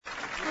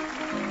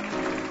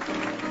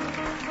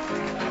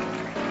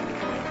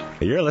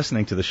You're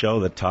listening to the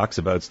show that talks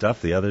about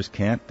stuff the others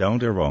can't,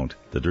 don't, or won't.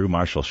 The Drew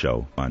Marshall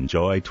Show on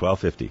Joy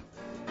 1250.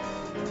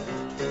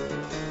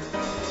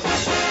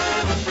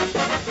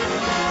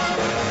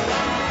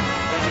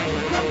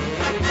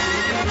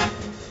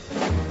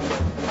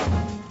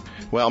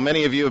 Well,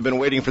 many of you have been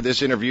waiting for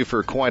this interview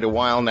for quite a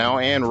while now.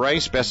 Anne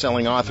Rice,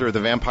 best-selling author of the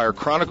Vampire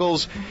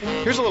Chronicles.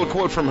 Here's a little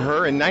quote from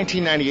her. In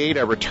 1998,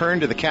 I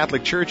returned to the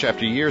Catholic Church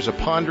after years of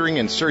pondering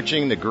and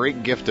searching. The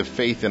great gift of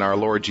faith in our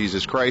Lord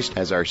Jesus Christ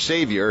as our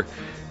Savior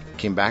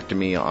came back to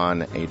me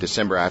on a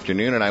December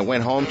afternoon, and I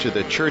went home to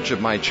the church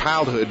of my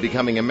childhood,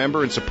 becoming a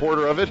member and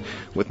supporter of it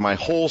with my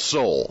whole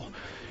soul.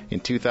 In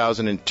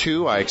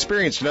 2002, I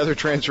experienced another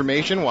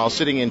transformation while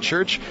sitting in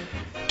church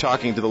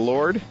talking to the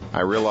Lord. I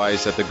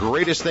realized that the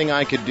greatest thing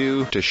I could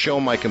do to show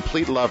my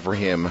complete love for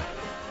Him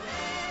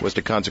was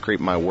to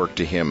consecrate my work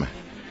to Him.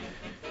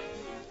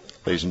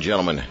 Ladies and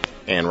gentlemen,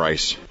 Anne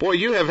Rice. Boy,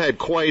 you have had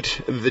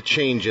quite the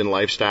change in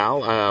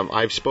lifestyle.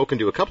 I've spoken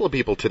to a couple of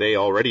people today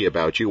already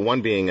about you,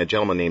 one being a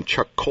gentleman named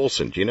Chuck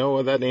Colson. Do you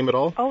know that name at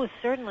all? Oh,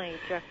 certainly,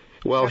 Chuck.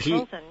 Well,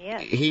 Colson,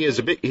 yes. he's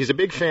a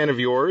big fan of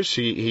yours.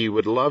 He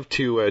would love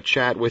to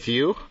chat with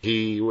you.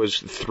 He was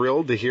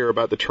thrilled to hear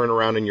about the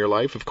turnaround in your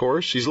life, of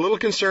course. He's a little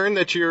concerned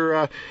that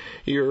you're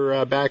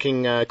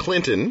backing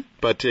Clinton,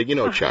 but you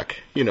know Chuck.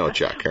 You know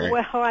Chuck, right?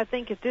 Well, I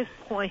think at this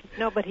point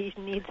nobody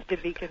needs to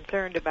be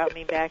concerned about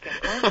me backing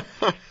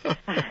Clinton.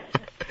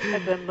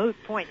 That's a moot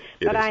point.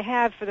 But I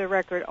have, for the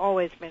record,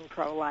 always been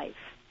pro-life.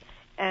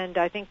 And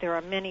I think there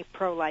are many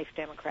pro-life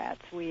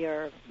Democrats. We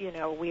are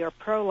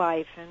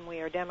pro-life and we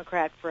are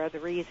Democrat for other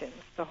reasons.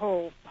 The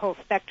whole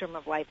spectrum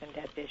of life and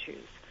death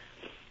issues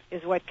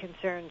is what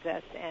concerns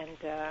us.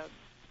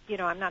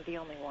 And, I'm not the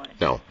only one.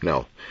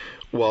 No.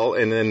 Well,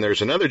 and then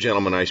there's another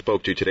gentleman I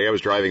spoke to today. I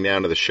was driving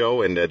down to the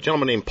show, and a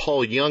gentleman named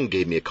Paul Young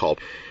gave me a call.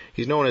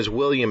 He's known as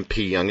William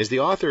P. Young. He's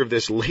the author of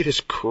this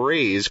latest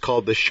craze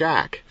called The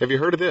Shack. Have you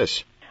heard of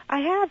this? I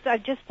have. I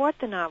just bought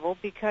the novel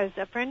because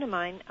a friend of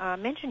mine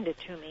mentioned it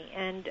to me,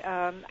 and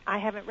I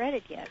haven't read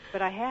it yet,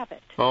 but I have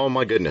it. Oh,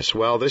 my goodness.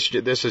 Well, this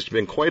has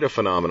been quite a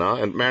phenomenon.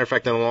 As a matter of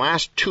fact, in the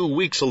last 2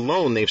 weeks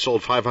alone, they've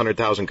sold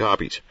 500,000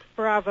 copies.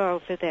 Bravo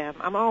for them.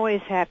 I'm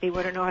always happy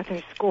when an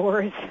author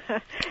scores.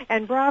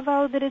 And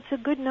bravo that it's a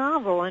good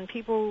novel and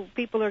people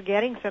are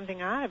getting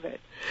something out of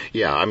it.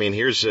 Yeah, I mean,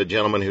 here's a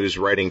gentleman who's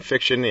writing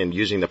fiction and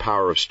using the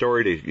power of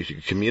story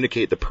to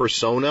communicate the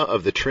persona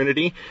of the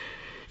Trinity.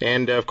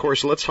 And, of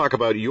course, let's talk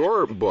about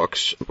your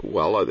books.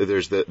 Well,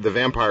 there's the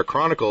Vampire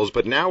Chronicles,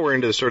 but now we're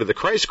into the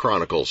Christ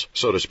Chronicles,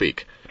 so to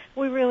speak.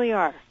 We really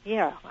are,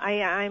 yeah.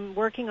 I'm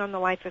working on the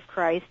life of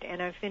Christ,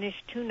 and I've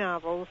finished 2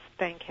 novels,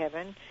 thank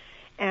heaven.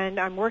 And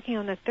I'm working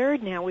on the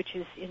 3rd now, which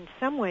is in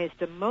some ways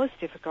the most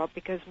difficult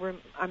because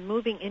I'm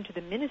moving into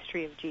the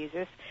ministry of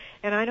Jesus,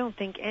 and I don't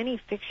think any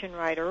fiction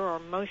writer or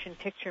motion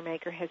picture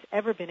maker has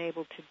ever been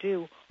able to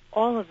do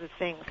all of the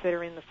things that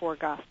are in the 4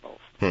 Gospels.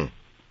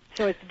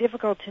 So it's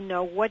difficult to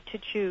know what to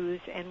choose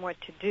and what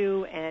to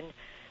do, and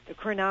the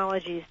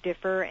chronologies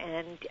differ,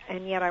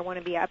 and yet I want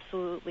to be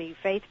absolutely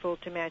faithful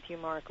to Matthew,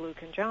 Mark,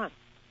 Luke, and John.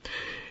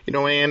 You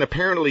know, Anne,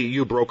 apparently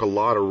you broke a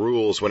lot of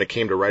rules when it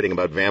came to writing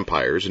about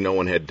vampires. No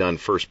one had done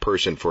first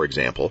person, for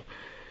example.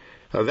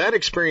 That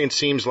experience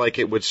seems like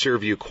it would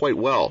serve you quite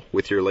well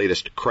with your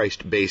latest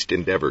Christ-based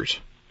endeavors.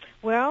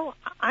 Well,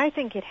 I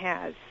think it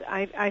has.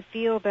 I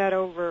feel that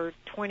over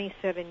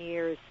 27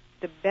 years,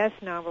 the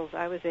best novels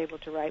I was able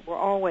to write were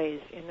always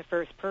in the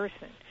first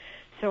person.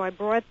 So I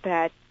brought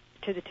that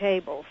to the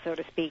table, so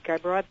to speak. I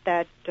brought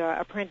that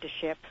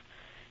apprenticeship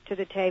to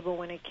the table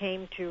when it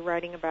came to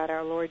writing about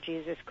our Lord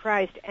Jesus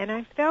Christ, and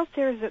I felt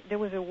there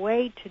was a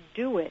way to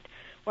do it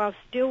while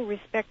still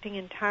respecting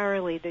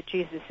entirely that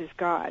Jesus is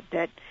God,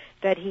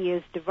 that He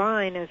is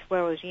divine as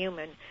well as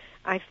human.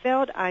 I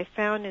felt I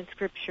found in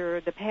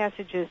Scripture the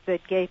passages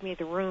that gave me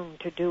the room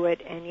to do it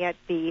and yet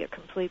be a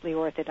completely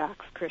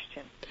orthodox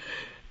Christian.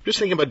 Just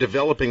thinking about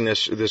developing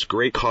this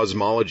great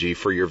cosmology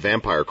for your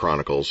Vampire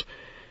Chronicles,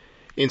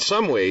 in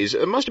some ways,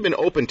 it must have been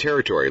open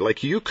territory.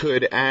 Like, you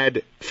could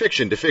add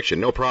fiction to fiction,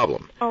 no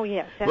problem. Oh,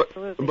 yes,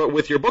 absolutely. But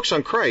with your books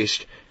on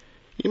Christ,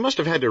 you must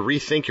have had to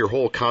rethink your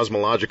whole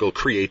cosmological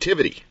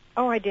creativity.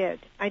 Oh, I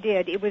did.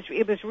 It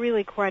was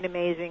really quite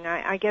amazing.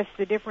 I guess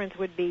the difference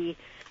would be,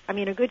 a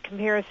good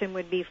comparison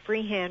would be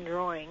freehand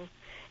drawing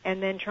and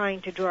then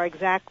trying to draw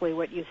exactly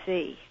what you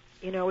see,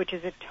 which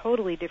is a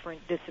totally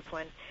different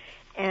discipline.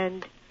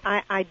 And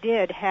I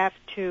did have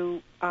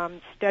to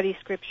study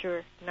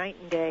Scripture night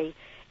and day,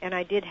 and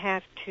I did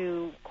have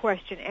to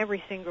question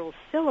every single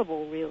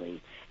syllable, really,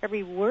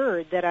 every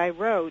word that I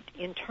wrote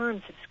in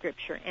terms of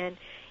Scripture. And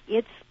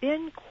it's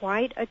been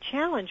quite a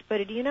challenge, but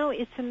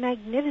it's a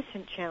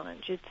magnificent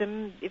challenge.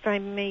 If I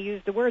may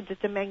use the words,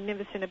 it's a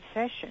magnificent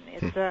obsession.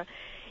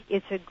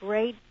 It's a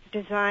great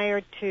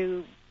desire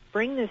to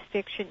bring this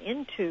fiction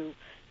into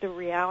the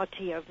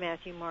reality of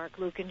Matthew, Mark,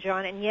 Luke, and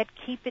John, and yet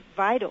keep it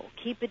vital.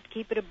 Keep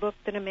it a book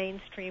that a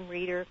mainstream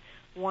reader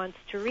wants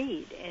to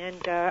read, and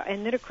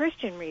that a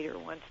Christian reader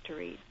wants to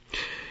read.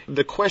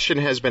 The question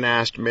has been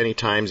asked many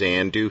times,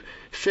 Anne, do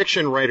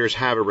fiction writers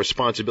have a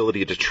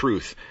responsibility to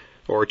truth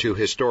or to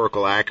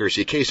historical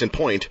accuracy. Case in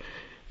point,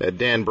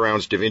 Dan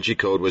Brown's Da Vinci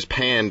Code was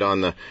panned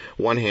on the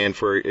one hand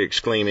for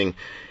exclaiming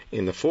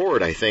in the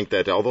foreword, I think,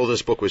 that although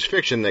this book was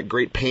fiction, that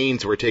great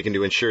pains were taken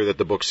to ensure that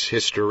the book's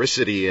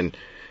historicity and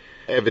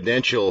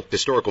evidential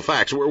historical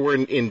facts were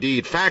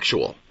indeed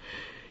factual,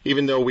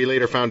 even though we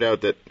later found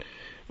out that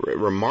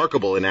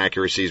remarkable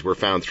inaccuracies were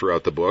found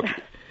throughout the book.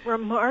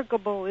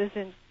 Remarkable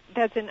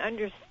that's an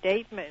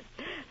understatement.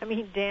 I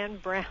mean, Dan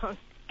Brown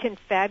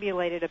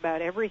confabulated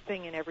about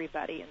everything and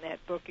everybody in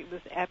that book. It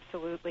was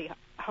absolutely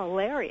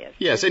hilarious.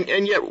 Yes,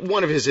 and yet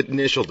one of his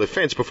initial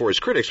defense before his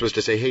critics was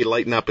to say, hey,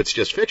 lighten up, it's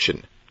just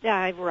fiction.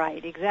 Yeah,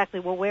 right, exactly.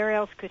 Well, where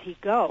else could he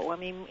go? I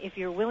mean, if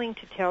you're willing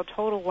to tell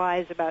total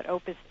lies about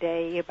Opus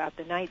Dei, about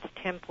the Knights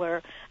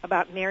Templar,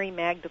 about Mary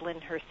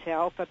Magdalene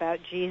herself, about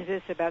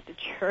Jesus, about the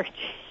church,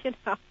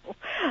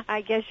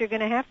 I guess you're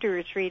going to have to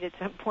retreat at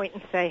some point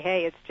and say,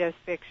 hey, it's just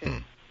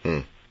fiction.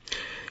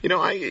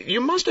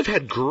 You must have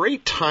had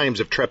great times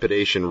of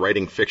trepidation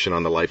writing fiction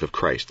on the life of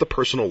Christ, the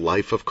personal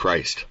life of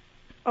Christ.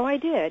 Oh, I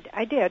did.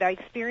 I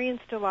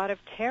experienced a lot of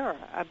terror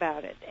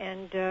about it,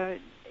 and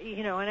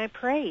and I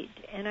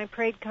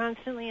prayed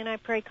constantly, and I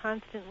pray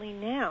constantly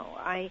now.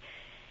 I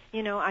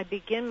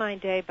begin my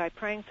day by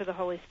praying for the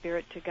Holy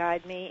Spirit to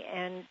guide me,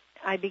 and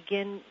I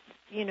begin,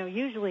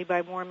 usually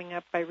by warming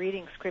up by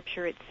reading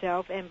Scripture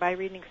itself and by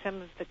reading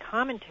some of the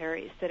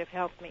commentaries that have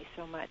helped me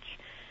so much.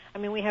 I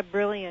mean, we have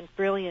brilliant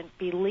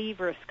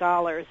believer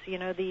scholars.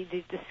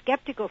 The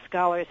skeptical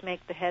scholars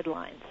make the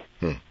headlines,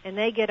 and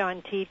they get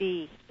on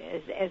TV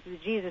as the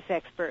Jesus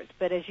experts.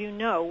 But as you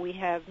know, we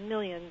have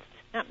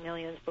not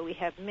millions, but we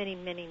have many,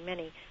 many,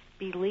 many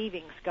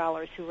believing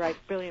scholars who write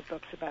brilliant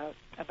books about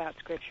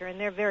Scripture, and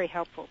they're very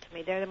helpful to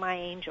me. They're my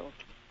angels.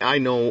 I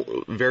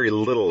know very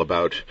little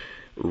about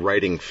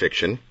writing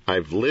fiction.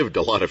 I've lived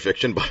a lot of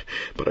fiction, but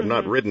I've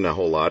not written a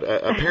whole lot.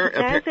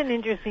 That's an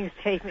interesting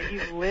statement.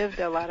 You've lived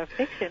a lot of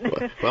fiction.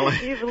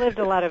 You've lived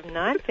a lot of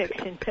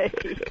nonfiction,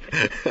 maybe.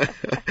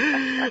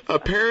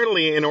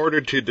 Apparently, in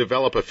order to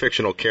develop a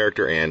fictional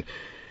character, Anne,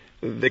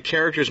 the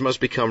characters must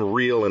become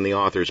real in the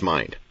author's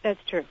mind.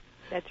 That's true.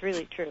 That's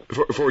really true.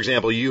 For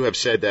example, you have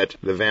said that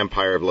the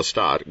vampire of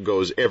Lestat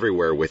goes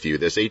everywhere with you.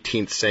 This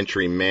 18th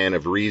century man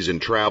of reason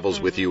travels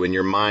with you in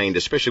your mind,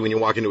 especially when you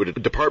walk into a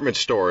department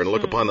store and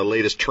look upon the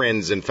latest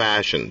trends and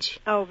fashions.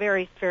 Oh,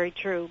 very, very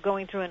true.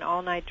 Going through an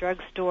all-night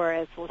drugstore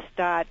as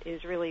Lestat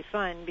is really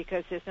fun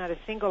because there's not a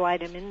single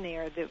item in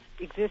there that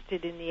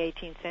existed in the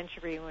 18th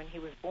century when he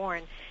was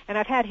born. And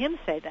I've had him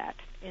say that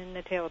in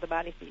The Tale of the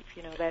Body Thief,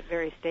 that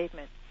very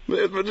statement.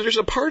 But there's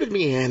a part of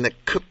me, Anne, that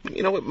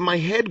my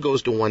head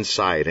goes to one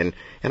side, and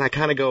I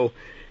kind of go,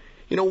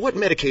 what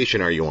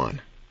medication are you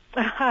on?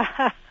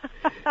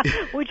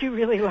 Would you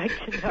really like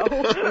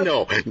to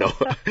know?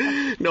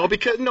 No,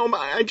 because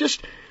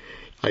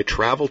I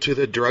travel to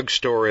the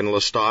drugstore and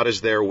Lestat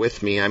is there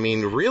with me. I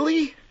mean,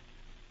 really?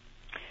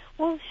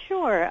 Well,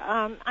 sure.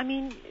 A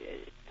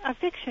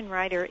fiction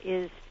writer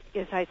is,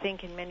 I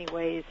think, in many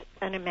ways,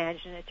 an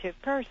imaginative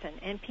person.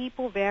 And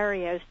people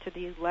vary as to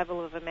the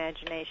level of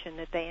imagination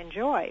that they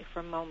enjoy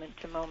from moment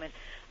to moment.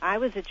 I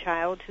was a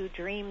child who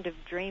dreamed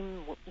of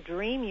dream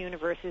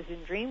universes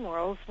and dream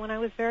worlds when I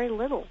was very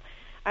little.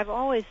 I've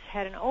always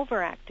had an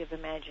overactive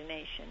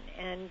imagination.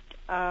 And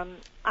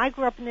I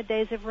grew up in the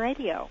days of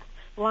radio,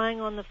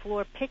 lying on the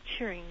floor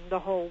picturing the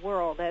whole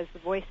world as the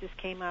voices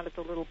came out of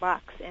the little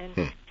box.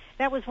 And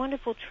that was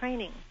wonderful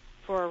training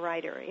for a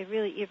writer. It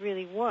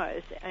really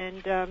was.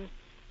 And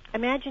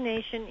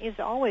imagination is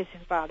always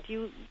involved.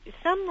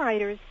 Some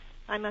writers,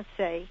 I must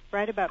say,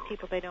 write about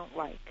people they don't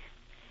like,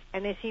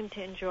 and they seem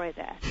to enjoy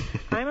that.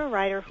 I'm a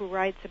writer who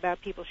writes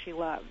about people she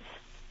loves.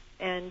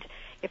 And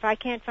if I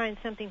can't find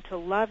something to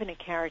love in a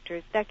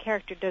character, that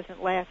character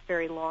doesn't last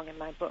very long in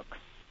my books.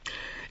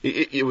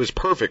 It was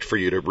perfect for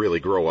you to really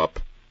grow up,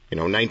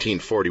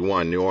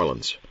 1941, New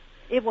Orleans.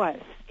 It was.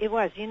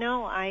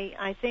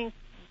 I think,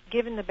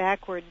 given the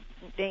backward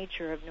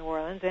nature of New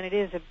Orleans, and it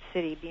is a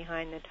city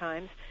behind the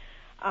times,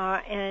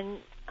 and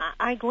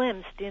I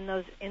glimpsed in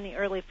the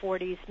early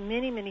 40s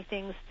many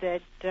things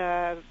that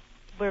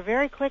were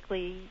very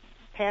quickly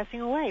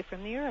passing away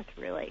from the earth,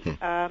 really.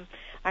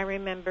 I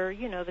remember,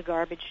 the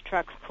garbage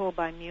trucks pulled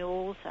by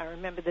mules. I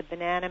remember the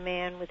banana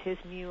man with his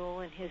mule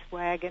and his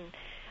wagon.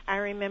 I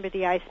remember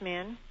the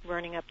Iceman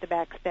running up the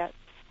back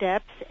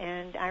steps,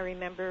 and I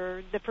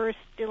remember the first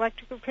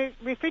electric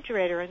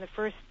refrigerator and the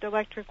first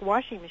electric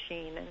washing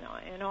machine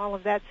and all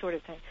of that sort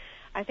of thing.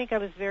 I think I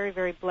was very,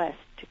 very blessed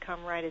to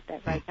come right at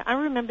that right time.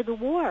 I remember the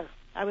war.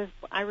 I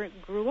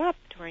grew up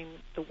during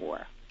the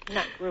war.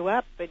 Not grew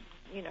up, but,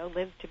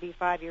 lived to be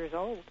 5 years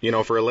old.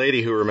 For a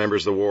lady who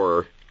remembers the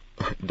war,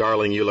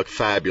 darling, you look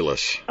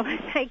fabulous. Oh,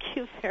 thank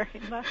you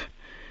very much.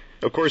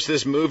 Of course,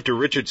 this move to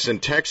Richardson,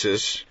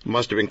 Texas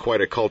must have been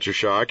quite a culture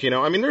shock.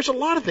 There's a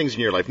lot of things in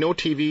your life. No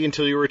TV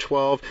until you were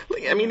 12.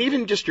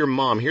 Even just your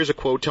mom. Here's a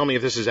quote. Tell me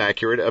if this is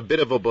accurate. A bit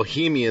of a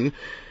bohemian,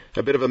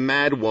 a bit of a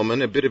mad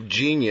woman, a bit of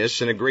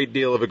genius, and a great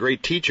deal of a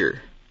great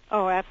teacher.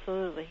 Oh,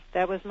 absolutely.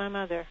 That was my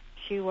mother.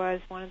 She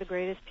was one of the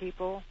greatest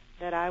people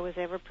that I was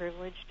ever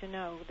privileged to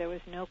know. There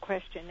was no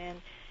question.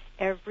 And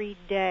every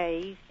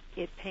day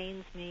it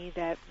pains me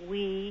that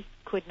we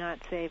could not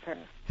save her,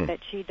 that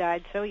she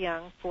died so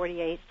young,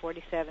 48,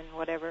 47,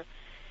 whatever,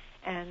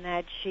 and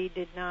that she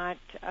did not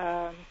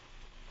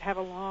have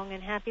a long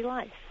and happy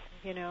life.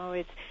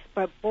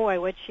 But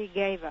boy, what she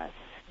gave us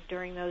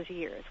during those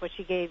years, what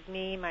she gave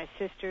me, my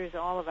sisters,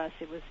 all of us,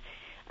 it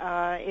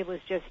was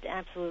just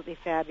absolutely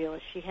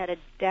fabulous. She had a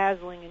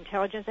dazzling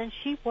intelligence, and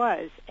she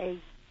was a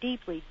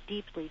deeply,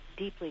 deeply,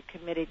 deeply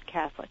committed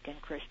Catholic and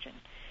Christian.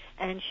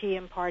 And she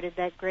imparted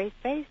that great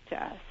faith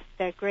to us,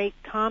 that great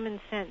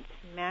common sense,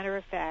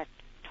 matter-of-fact,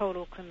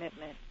 total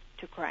commitment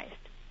to Christ.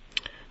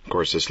 Of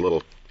course, this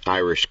little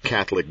Irish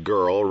Catholic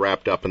girl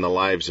wrapped up in the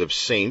lives of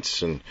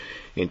saints and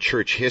in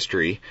church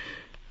history.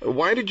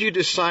 Why did you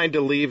decide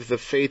to leave the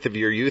faith of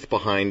your youth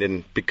behind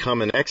and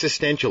become an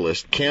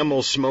existentialist,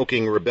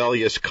 camel-smoking,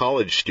 rebellious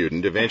college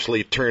student,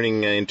 eventually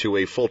turning into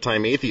a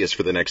full-time atheist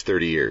for the next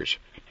 30 years?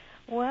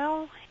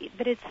 Well,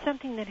 but it's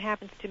something that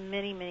happens to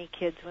many, many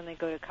kids when they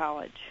go to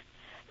college.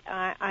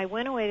 I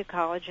went away to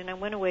college, and I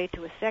went away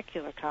to a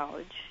secular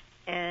college,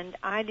 and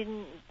I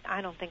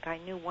don't think I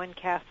knew one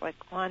Catholic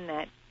on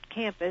that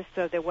campus,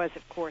 so there was,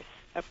 of course,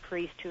 a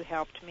priest who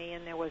helped me,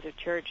 and there was a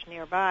church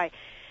nearby.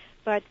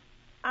 But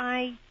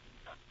I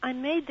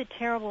made the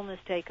terrible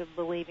mistake of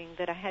believing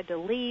that I had to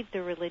leave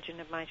the religion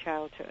of my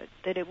childhood,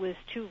 that it was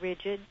too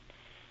rigid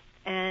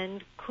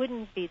and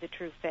couldn't be the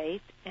true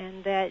faith,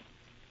 and that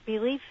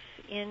belief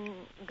in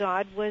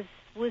God was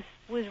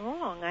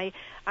wrong.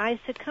 I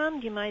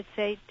succumbed, you might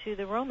say, to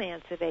the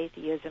romance of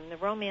atheism, the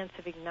romance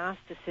of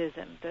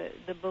agnosticism,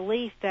 the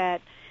belief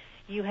that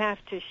you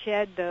have to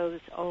shed those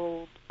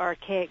old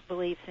archaic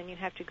beliefs and you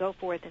have to go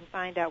forth and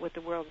find out what the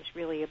world is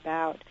really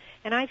about.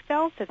 And I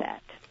fell for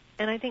that.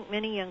 And I think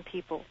many young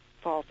people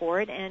fall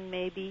for it, and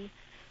maybe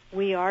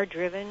we are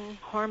driven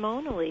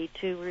hormonally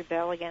to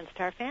rebel against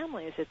our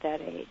families at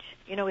that age.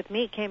 With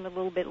me it came a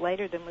little bit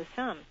later than with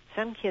some.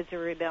 Some kids are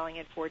rebelling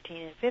at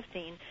 14 and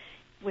 15.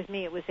 With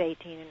me it was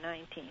 18 and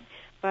 19.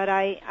 But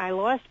I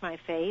lost my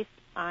faith.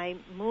 I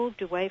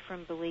moved away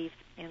from belief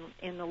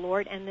in the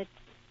Lord, and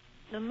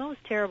the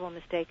most terrible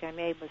mistake I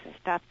made was I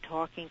stopped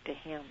talking to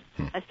Him.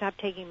 I stopped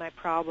taking my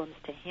problems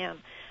to Him.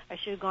 I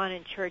should have gone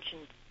in church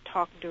and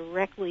talked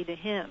directly to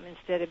Him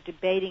instead of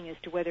debating as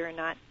to whether or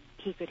not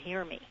He could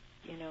hear me,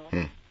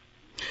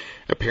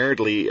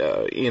 Apparently,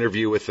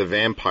 Interview with the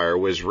Vampire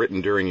was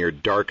written during your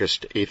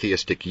darkest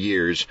atheistic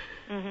years.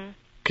 Mm-hmm.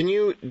 Can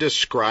you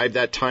describe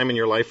that time in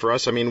your life for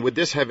us? I mean, would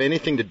this have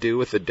anything to do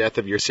with the death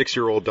of your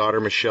 6-year-old daughter,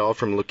 Michelle,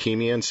 from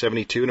leukemia in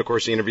 1972, and, of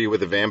course, the Interview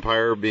with the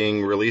Vampire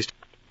being released?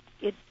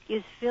 It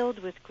is filled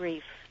with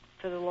grief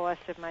for the loss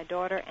of my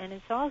daughter, and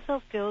it's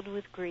also filled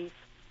with grief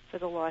for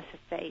the loss of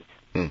faith.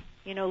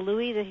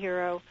 Louis the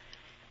hero,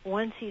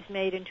 once he's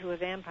made into a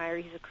vampire,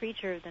 he's a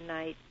creature of the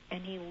night,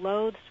 and he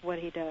loathes what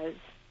he does.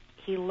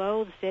 He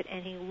loathes it,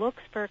 and he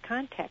looks for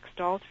context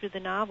all through the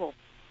novel.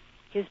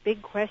 His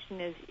big question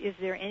is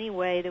there any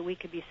way that we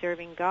could be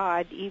serving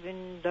God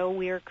even though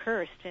we are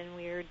cursed and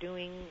we are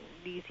doing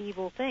these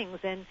evil things?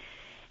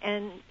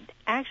 And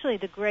actually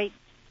the great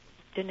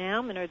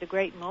denouement or the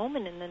great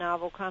moment in the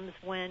novel comes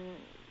when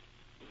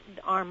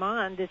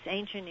Armand, this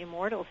ancient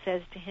immortal,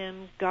 says to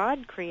him,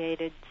 God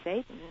created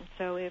Satan,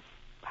 so if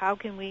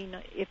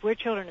we're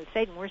children of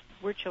Satan,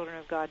 we're children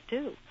of God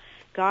too.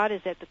 God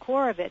is at the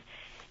core of it.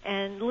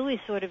 And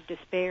Louis sort of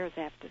despairs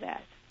after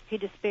that. He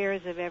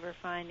despairs of ever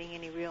finding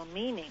any real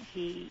meaning.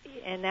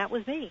 And that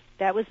was me.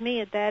 That was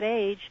me at that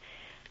age,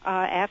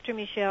 after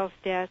Michelle's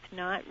death,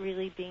 not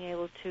really being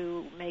able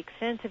to make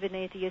sense of an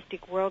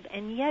atheistic world,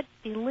 and yet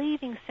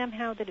believing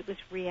somehow that it was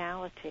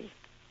reality,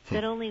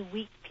 that only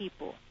weak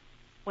people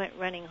went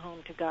running home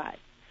to God.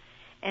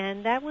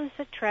 And that was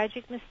a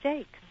tragic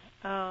mistake.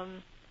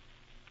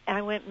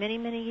 I went many,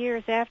 many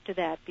years after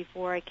that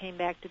before I came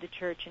back to the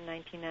church in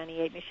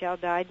 1998. Michelle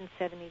died in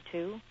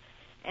 1972.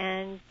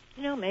 And,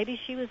 maybe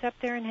she was up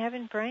there in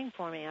heaven praying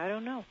for me. I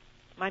don't know.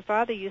 My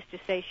father used to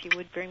say she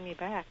would bring me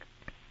back.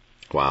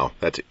 Wow,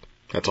 that's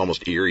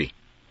almost eerie.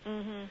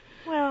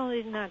 Mm-hmm. Well,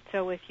 not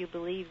so if you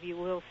believe you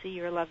will see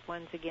your loved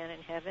ones again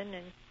in heaven.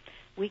 And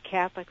we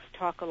Catholics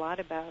talk a lot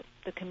about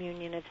the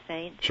communion of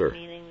saints, sure,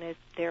 meaning that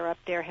they're up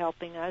there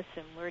helping us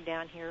and we're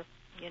down here,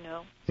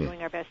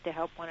 doing our best to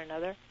help one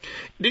another.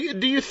 Do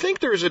you think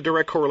there's a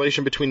direct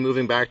correlation between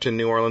moving back to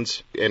New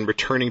Orleans and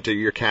returning to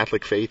your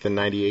Catholic faith in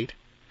 1998?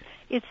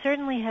 It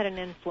certainly had an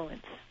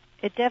influence.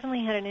 It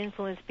definitely had an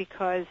influence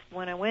because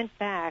when I went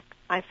back,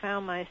 I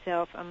found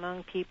myself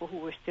among people who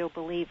were still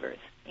believers.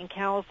 In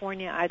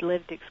California, I'd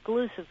lived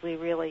exclusively,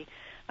 really,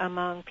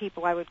 among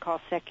people I would call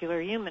secular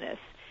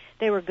humanists.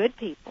 They were good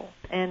people,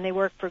 and they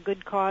worked for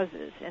good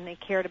causes, and they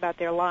cared about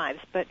their lives.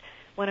 But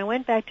when I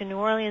went back to New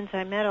Orleans,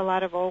 I met a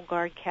lot of old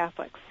guard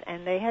Catholics,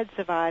 and they had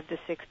survived the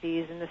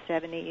 60s and the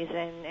 70s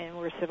and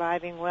were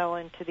surviving well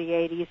into the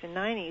 80s and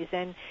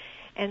 90s.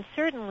 And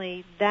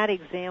certainly that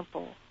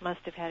example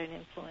must have had an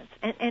influence.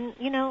 And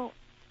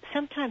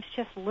sometimes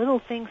just little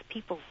things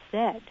people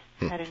said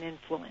had an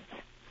influence.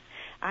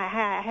 I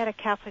had a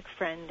Catholic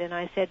friend, and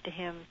I said to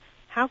him,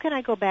 how can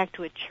I go back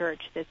to a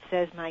church that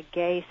says my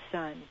gay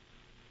son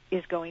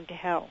is going to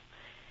hell?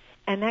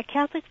 And that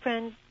Catholic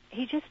friend,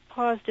 he just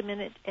paused a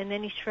minute, and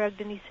then he shrugged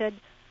and he said,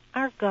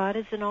 our God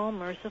is an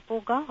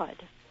all-merciful God.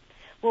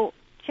 Well,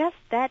 just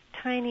that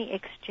tiny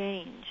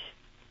exchange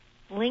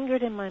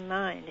lingered in my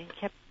mind and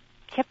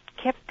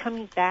kept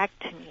coming back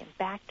to me and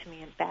back to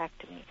me and back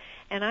to me.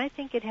 And I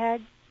think it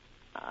had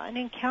an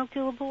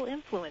incalculable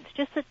influence,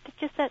 just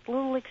that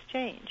little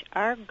exchange.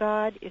 Our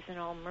God is an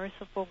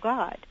all-merciful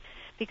God.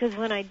 Because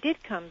when I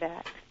did come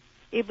back,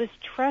 it was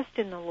trust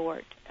in the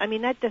Lord. I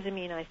mean, that doesn't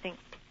mean I think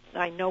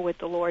I know what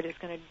the Lord is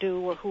going to do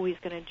or who he's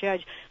going to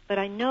judge, but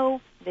I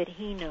know that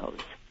he knows.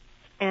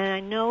 And I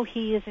know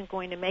he isn't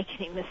going to make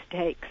any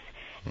mistakes.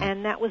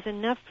 And that was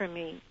enough for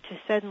me to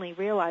suddenly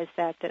realize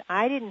that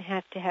I didn't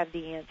have to have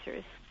the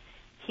answers.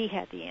 He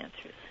had the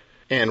answers.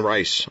 Ann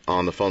Rice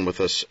on the phone with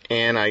us.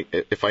 Ann,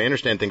 if I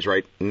understand things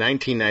right,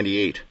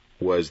 1998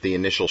 was the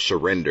initial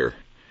surrender,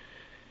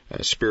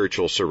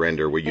 spiritual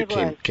surrender, where you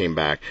came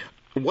back.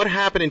 What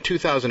happened in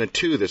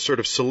 2002 that sort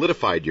of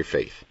solidified your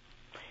faith?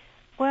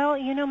 Well,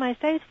 my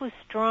faith was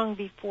strong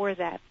before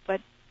that,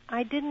 but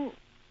I didn't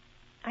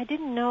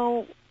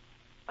know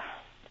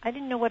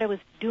what I was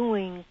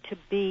doing to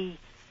be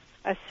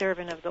a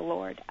servant of the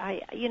Lord.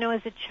 As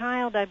a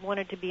child, I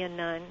wanted to be a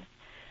nun.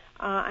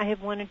 I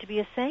have wanted to be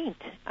a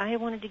saint. I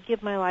have wanted to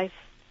give my life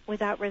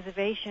without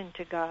reservation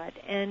to God.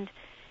 And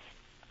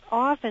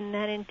often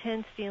that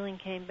intense feeling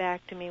came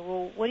back to me.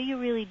 Well, what are you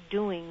really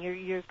doing?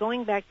 You're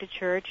going back to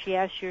church.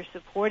 Yes, you're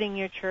supporting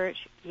your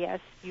church. Yes,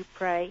 you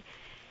pray.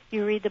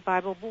 You read the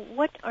Bible. But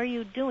what are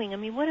you doing? I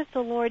mean, what if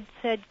the Lord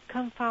said,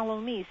 come follow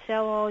me,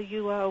 sell all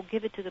you owe,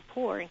 give it to the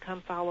poor, and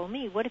come follow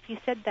me? What if he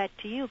said that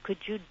to you? Could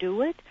you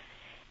do it?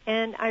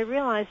 And I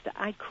realized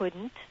I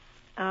couldn't.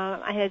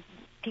 I had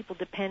people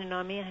dependent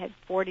on me. I had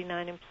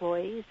 49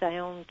 employees. I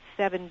owned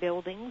 7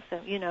 buildings.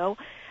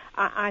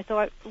 I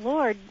thought,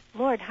 Lord,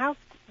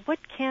 what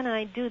can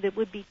I do that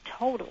would be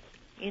total?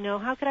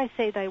 How could I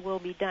say thy will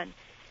be done?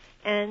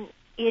 And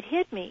it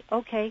hit me,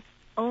 okay,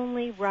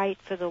 only write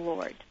for the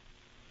Lord.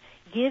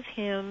 Give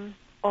him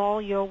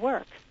all your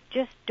work.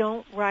 Just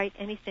don't write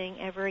anything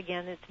ever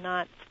again that's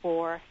not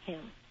for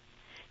him.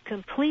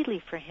 Completely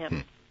for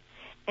him.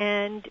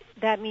 And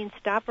that means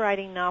stop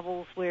writing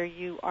novels where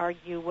you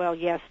argue, well,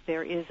 yes,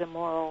 there is a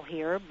moral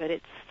here, but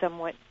it's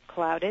somewhat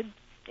clouded,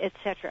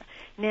 etc.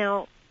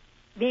 Now,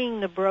 being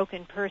the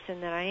broken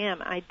person that I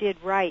am, I did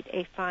write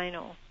a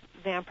final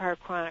Vampire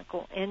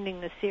Chronicle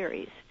ending the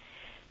series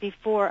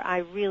before I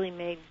really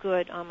made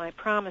good on my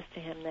promise to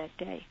him that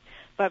day.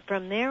 But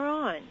from there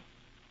on,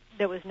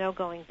 there was no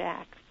going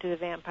back to the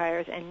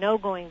vampires and no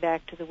going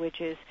back to the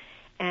witches.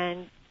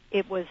 And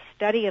it was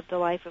study of the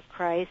life of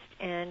Christ.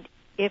 And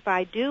if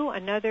I do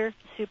another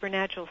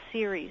supernatural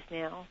series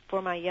now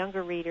for my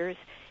younger readers,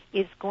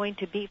 it's going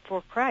to be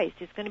for Christ.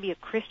 It's going to be a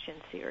Christian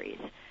series.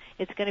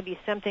 It's going to be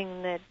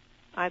something that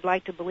I'd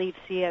like to believe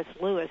C.S.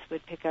 Lewis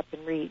would pick up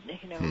and read.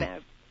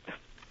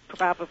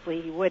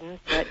 Probably he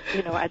wouldn't, but,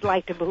 I'd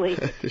like to believe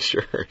it.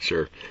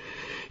 Sure.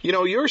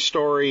 Your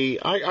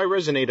story, I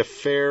resonate a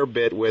fair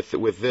bit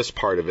with this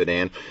part of it,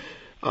 Ann.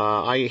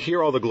 I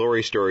hear all the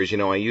glory stories.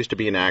 I used to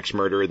be an axe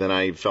murderer, then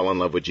I fell in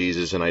love with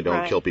Jesus, and I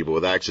don't kill people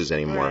with axes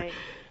anymore.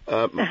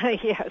 Right.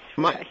 Yes,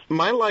 right.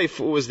 My life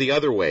was the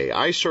other way.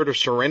 I sort of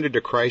surrendered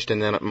to Christ,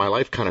 and then my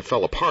life kind of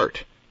fell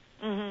apart.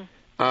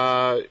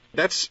 Mm-hmm.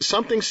 That's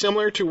something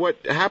similar to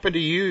what happened to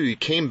you. You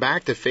came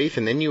back to faith,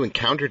 and then you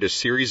encountered a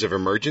series of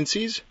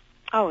emergencies?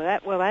 Oh,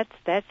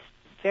 that's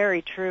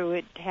very true.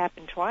 It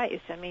happened twice.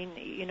 I mean,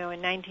 in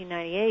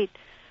 1998,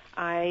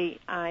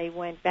 I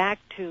went back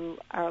to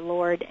our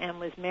Lord and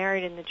was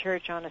married in the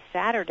church on a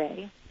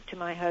Saturday to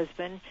my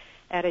husband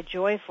at a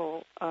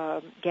joyful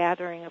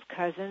gathering of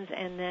cousins,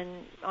 and then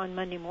on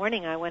Monday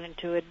morning I went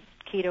into a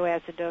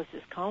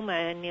ketoacidosis coma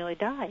and nearly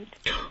died.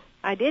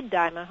 I did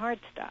die. My heart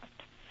stopped.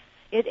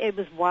 It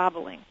was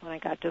wobbling when I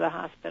got to the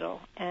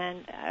hospital,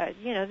 and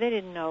they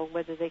didn't know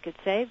whether they could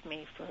save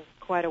me for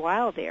quite a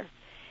while there.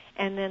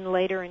 And then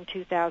later in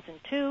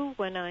 2002,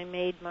 when I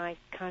made my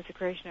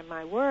consecration of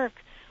my work,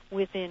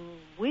 within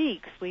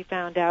weeks we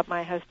found out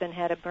my husband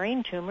had a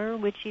brain tumor,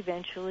 which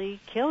eventually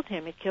killed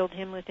him. It killed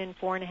him within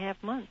 4.5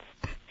 months.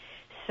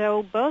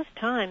 So both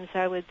times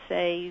I would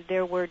say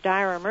there were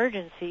dire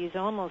emergencies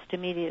almost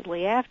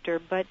immediately after,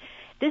 but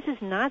this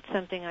is not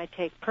something I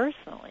take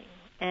personally.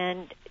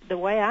 And the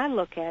way I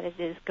look at it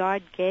is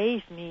God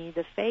gave me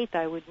the faith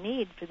I would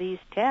need for these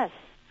tests.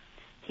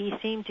 He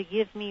seemed to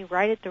give me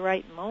right at the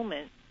right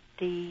moment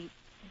the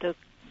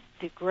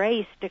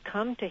grace to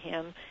come to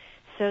him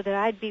so that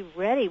I'd be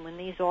ready when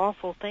these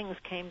awful things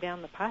came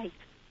down the pike.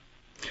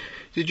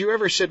 Did you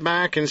ever sit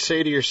back and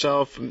say to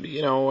yourself,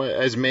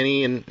 as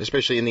many, and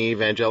especially in the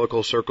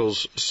evangelical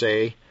circles,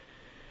 say,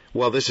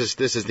 well, this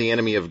is the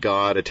enemy of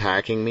God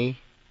attacking me?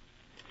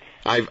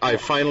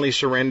 I've finally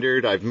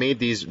surrendered. I've made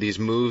these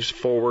moves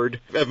forward.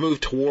 I've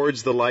moved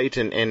towards the light,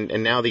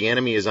 and now the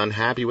enemy is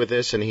unhappy with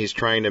this, and he's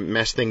trying to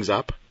mess things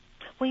up?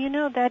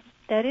 Well,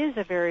 that is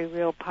a very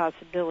real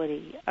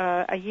possibility.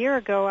 A year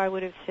ago, I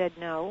would have said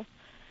no,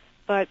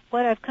 but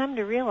what I've come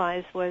to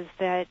realize was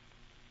that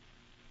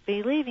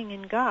believing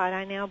in God,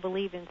 I now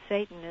believe in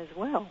Satan as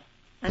well.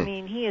 I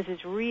mean, he is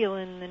as real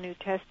in the New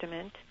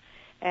Testament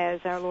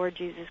as our Lord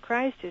Jesus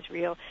Christ is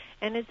real,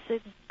 and it's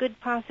a good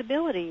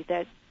possibility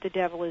that the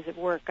devil is at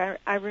work.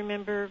 I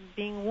remember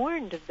being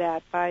warned of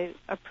that by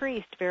a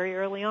priest very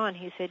early on.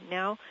 He said,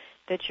 now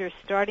that you're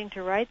starting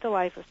to write the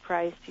life of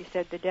Christ, he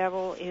said, the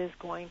devil is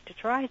going to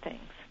try things.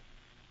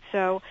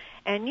 So,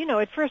 and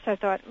at first I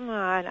thought,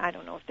 I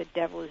don't know if the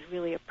devil is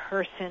really a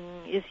person.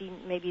 Is he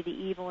maybe the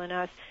evil in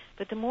us?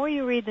 But the more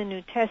you read the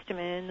New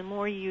Testament and the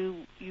more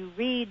you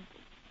read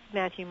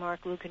Matthew,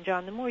 Mark, Luke, and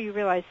John, the more you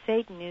realize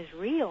Satan is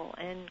real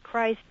and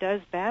Christ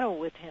does battle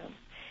with him.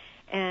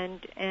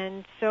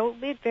 And so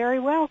it very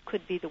well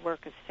could be the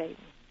work of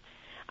Satan.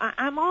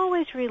 I'm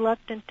always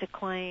reluctant to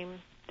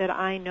claim that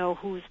I know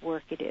whose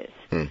work it is.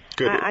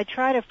 Good. I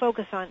try to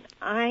focus on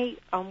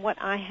what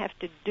I have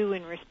to do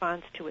in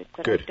response to it,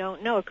 but Good. I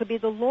don't know. It could be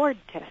the Lord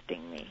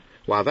testing me.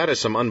 Wow, that is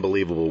some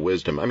unbelievable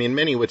wisdom. I mean,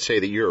 many would say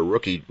that you're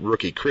a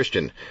rookie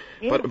Christian,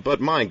 Yeah. but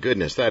my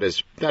goodness, that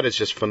is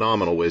just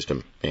phenomenal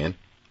wisdom, Ann.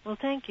 Well,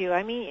 thank you.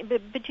 I mean,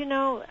 but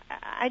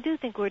I do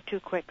think we're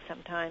too quick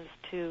sometimes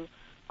to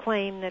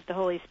claim that the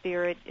Holy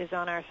Spirit is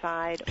on our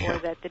side or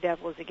that the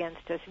devil is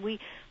against us. We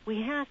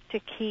have to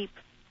keep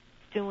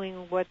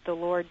doing what the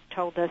Lord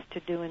told us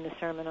to do in the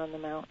Sermon on the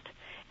Mount,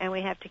 and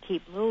we have to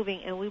keep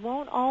moving, and we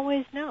won't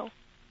always know.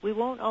 We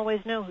won't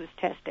always know who's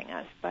testing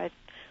us, but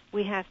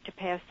we have to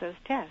pass those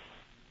tests.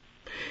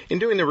 In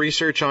doing the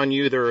research on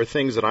you, there are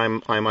things that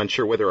I'm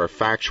unsure whether are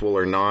factual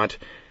or not.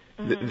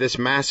 This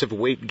massive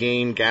weight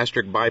gain,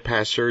 gastric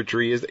bypass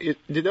surgery,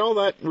 did all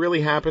that really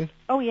happen?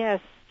 Oh,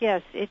 yes,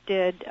 it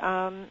did.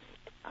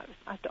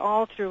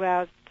 All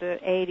throughout the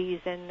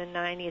 80s and the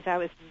 90s, I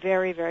was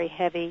very, very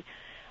heavy.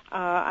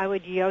 I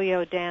would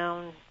yo-yo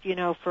down,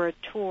 for a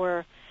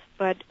tour,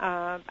 but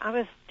I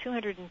was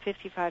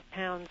 255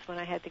 pounds when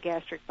I had the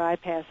gastric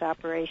bypass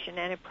operation,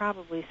 and it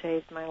probably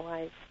saved my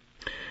life.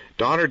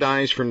 Daughter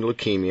dies from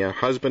leukemia.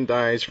 Husband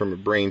dies from a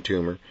brain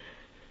tumor.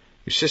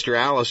 Your sister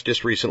Alice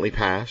just recently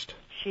passed.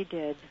 She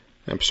did.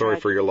 I'm sorry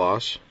for your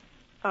loss.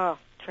 Oh,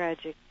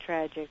 tragic.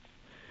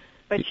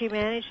 But she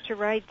managed to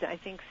write, I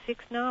think,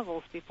 6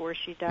 novels before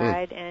she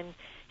died, and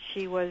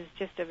she was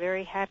just a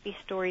very happy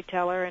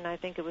storyteller, and I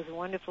think it was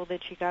wonderful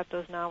that she got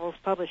those novels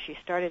published. She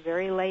started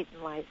very late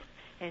in life,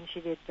 and she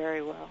did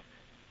very well.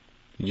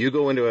 You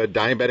go into a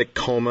diabetic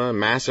coma,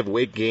 massive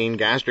weight gain,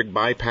 gastric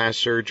bypass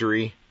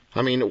surgery.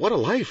 I mean, what a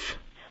life.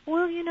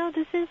 Well,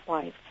 this is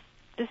life.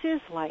 This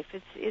is life.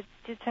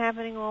 It's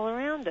happening all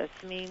around us.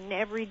 I mean,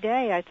 every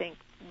day I think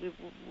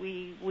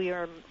we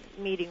are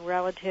meeting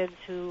relatives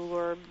who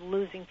are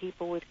losing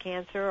people with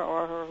cancer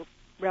or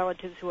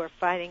relatives who are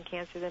fighting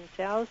cancer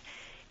themselves.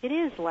 It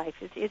is life.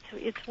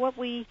 It's what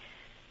we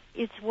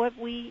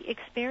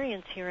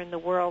experience here in the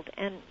world,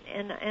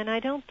 and I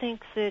don't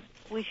think that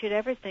we should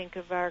ever think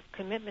of our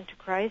commitment to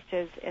Christ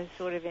as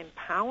sort of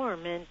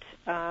empowerment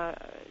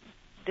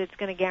that's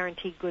going to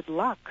guarantee good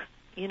luck.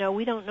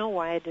 We don't know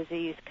why a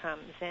disease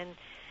comes,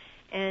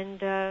 and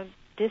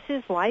this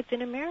is life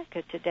in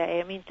America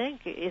today. I mean,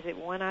 is it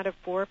 1 out of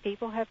 4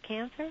 people have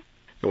cancer?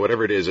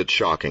 Whatever it is, it's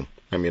shocking.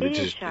 I mean, It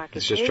is shocking.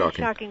 It's just It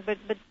shocking. is shocking, but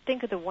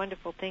think of the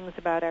wonderful things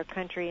about our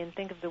country, and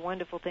think of the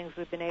wonderful things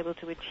we've been able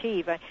to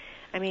achieve.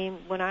 I mean,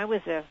 when I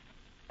was a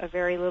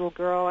very little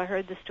girl, I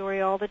heard the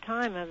story all the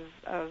time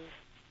of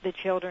the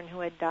children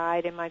who had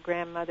died in my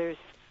grandmother's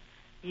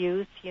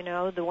youth,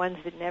 the ones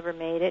that never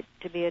made it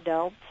to be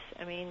adults.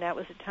 I mean, that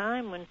was a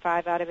time when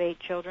 5 out of 8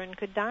 children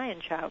could die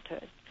in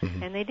childhood,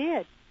 and they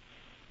did.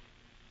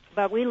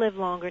 But we live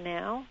longer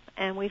now,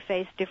 and we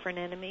face different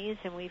enemies,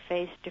 and we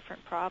face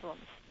different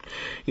problems.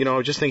 I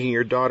was just thinking,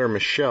 your daughter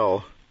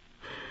Michelle,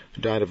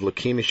 who died of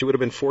leukemia, she would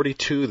have been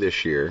 42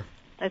 this year.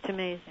 That's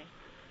amazing.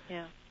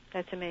 Yeah,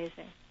 that's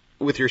amazing.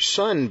 With your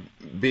son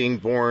being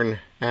born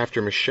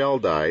after Michelle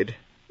died,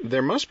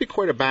 there must be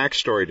quite a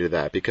backstory to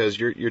that, because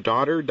your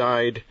daughter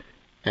died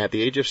at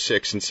the age of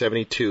 6 in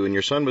 72, and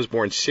your son was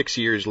born 6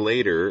 years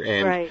later.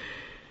 And right.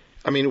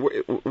 I mean,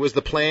 was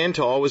the plan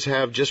to always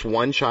have just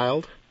one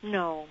child?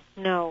 No.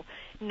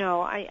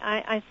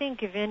 I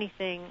think, if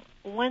anything,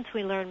 once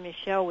we learned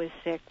Michelle was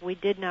sick, we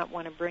did not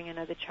want to bring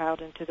another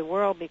child into the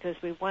world because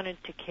we wanted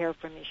to care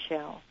for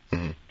Michelle.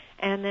 Mm-hmm.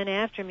 And then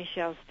after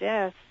Michelle's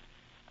death,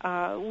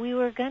 we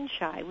were gun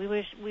shy. We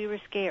were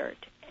scared,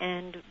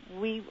 and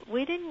we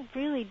didn't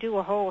really do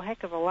a whole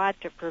heck of a lot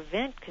to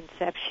prevent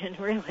conception,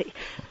 really.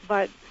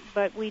 But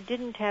we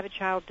didn't have a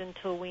child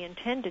until we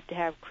intended to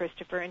have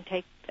Christopher and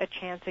take a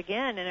chance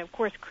again. And of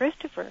course,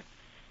 Christopher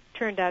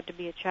turned out to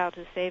be a child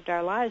who saved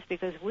our lives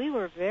because we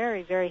were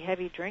very, very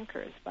heavy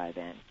drinkers by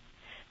then.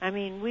 I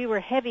mean, we were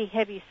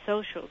heavy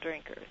social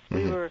drinkers.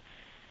 Mm-hmm.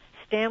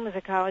 Stan was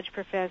a college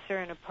professor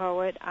and a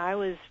poet. I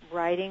was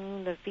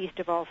writing The Feast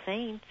of All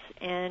Saints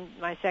and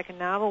my second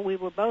novel. We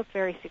were both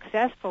very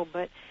successful,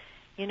 but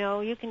You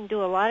know, you can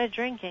do a lot of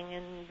drinking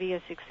and be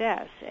a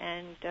success.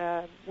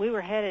 And we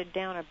were headed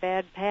down a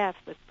bad path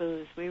with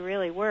booze. We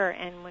really were.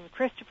 And when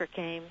Christopher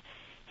came,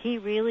 he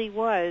really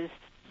was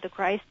the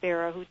Christ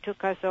bearer who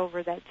took us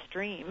over that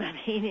stream. I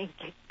mean,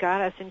 he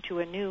got us into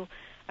a new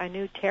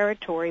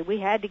territory. We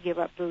had to give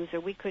up booze or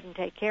we couldn't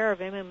take care of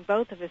him, and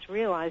both of us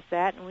realized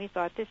that, and we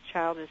thought this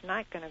child is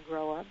not going to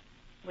grow up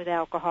with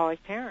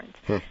alcoholic parents.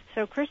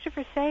 So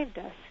Christopher saved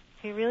us.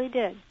 He really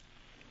did.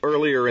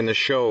 Earlier in the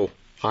show,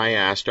 I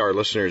asked our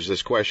listeners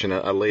this question.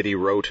 A lady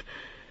wrote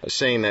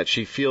saying that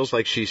she feels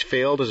like she's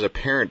failed as a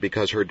parent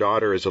because her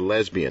daughter is a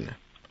lesbian.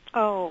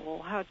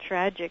 Oh, how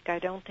tragic. I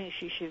don't think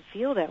she should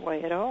feel that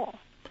way at all.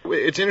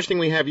 It's interesting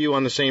we have you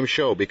on the same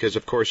show because,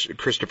 of course,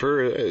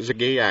 Christopher is a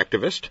gay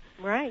activist.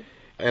 Right.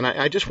 And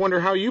I just wonder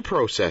how you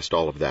processed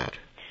all of that.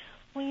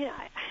 Well, you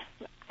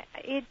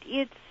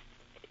know,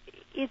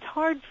 it's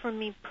hard for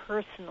me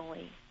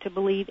personally to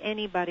believe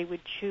anybody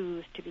would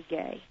choose to be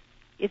gay.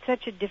 It's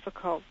such a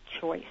difficult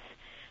choice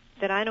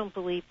that I don't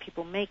believe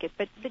people make it.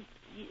 But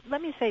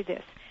let me say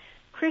this.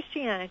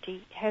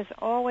 Christianity has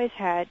always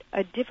had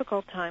a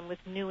difficult time with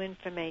new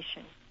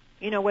information.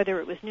 You know, whether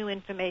it was new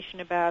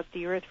information about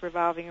the earth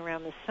revolving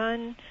around the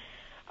sun,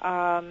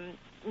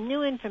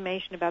 new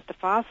information about the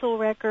fossil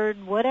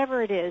record,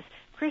 whatever it is,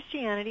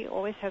 Christianity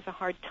always has a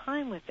hard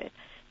time with it.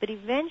 But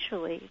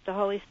eventually, the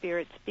Holy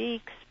Spirit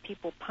speaks,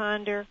 people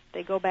ponder,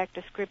 they go back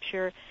to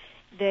Scripture,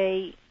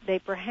 they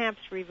perhaps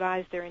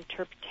revise their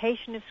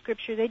interpretation of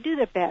Scripture. They do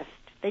their best.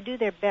 They do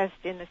their best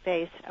in the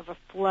face of a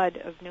flood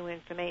of new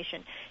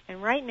information.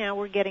 And right now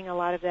we're getting a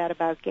lot of that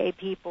about gay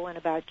people and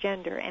about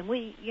gender. And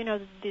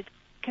the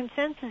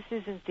consensus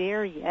isn't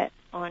there yet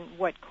on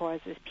what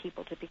causes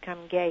people to become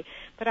gay.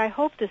 But I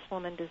hope this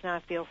woman does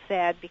not feel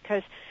sad,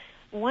 because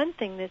one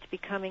thing that's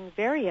becoming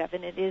very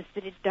evident is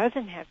that it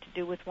doesn't have to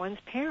do with one's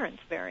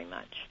parents very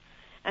much.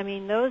 I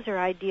mean, those are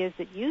ideas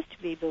that used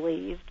to be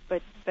believed,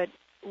 but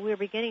we're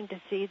beginning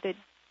to see that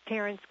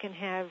parents can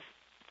have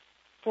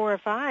 4 or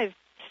 5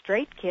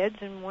 straight kids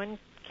and one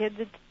kid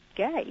that's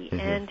gay.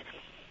 Mm-hmm.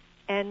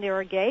 And there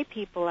are gay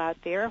people out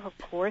there, of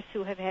course,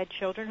 who have had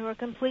children who are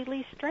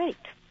completely straight.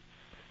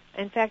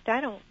 In fact,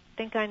 I don't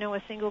think I know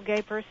a single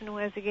gay person who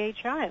has a gay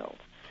child.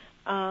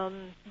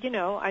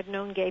 I've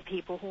known gay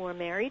people who are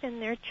married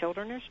and their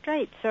children are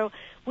straight. So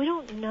we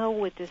don't know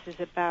what this is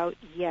about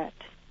yet.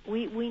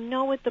 We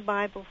know what the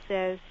Bible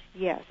says,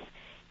 yes.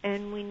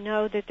 And we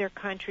know that there are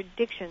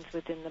contradictions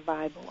within the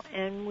Bible,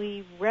 and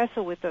we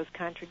wrestle with those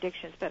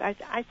contradictions. But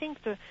I think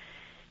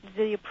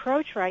the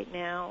approach right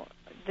now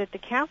that the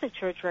Catholic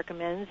Church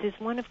recommends is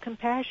one of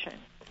compassion.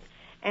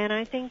 And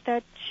I think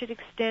that should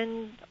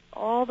extend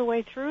all the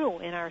way through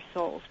in our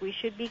souls. We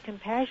should be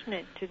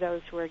compassionate to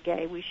those who are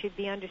gay. We should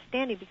be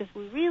understanding, because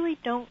we really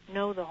don't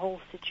know the whole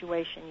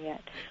situation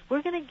yet.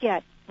 We're going to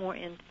get more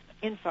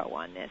info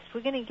on this.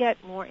 We're going to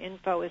get more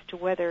info as to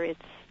whether it's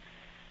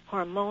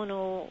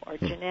hormonal or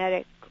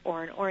genetic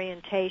or an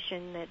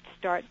orientation that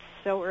starts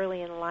so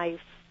early in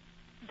life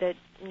that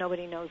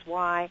nobody knows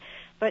why.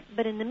 But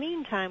in the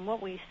meantime,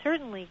 what we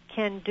certainly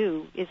can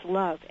do is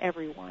love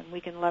everyone. We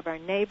can love our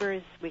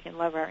neighbors, we can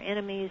love our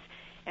enemies,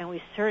 and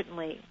we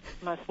certainly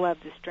must love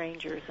the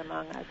strangers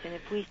among us. And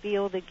if we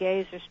feel that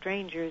gays are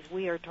strangers,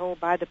 we are told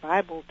by the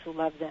Bible to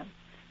love them.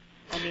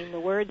 I mean, the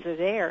words are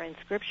there in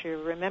Scripture.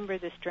 Remember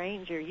the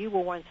stranger. You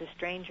were once a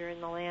stranger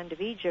in the land of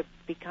Egypt.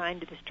 Be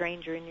kind to the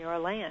stranger in your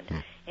land.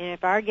 And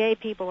if our gay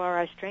people are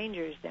our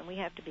strangers, then we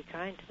have to be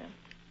kind to them.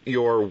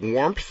 Your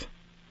warmth,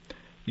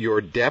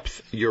 your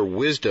depth, your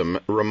wisdom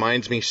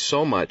reminds me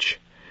so much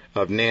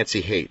of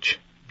Nancy H.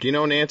 Do you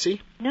know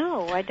Nancy?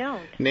 No, I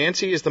don't.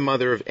 Nancy is the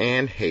mother of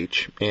Anne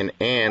H. And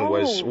Anne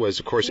was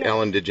of course, yes,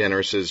 Ellen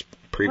DeGeneres'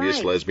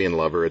 previous lesbian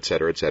lover, et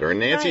cetera, et cetera.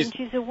 And Nancy's, and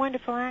she's a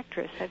wonderful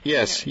actress.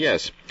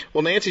 Yes.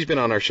 Well, Nancy's been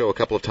on our show a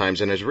couple of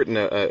times and has written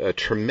a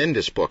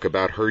tremendous book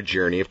about her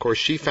journey. Of course,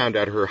 she found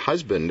out her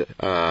husband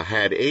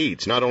had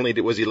AIDS. Not only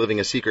was he living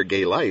a secret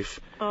gay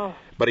life,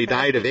 but he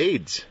died of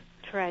AIDS.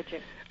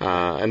 Tragic.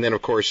 And then,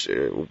 of course,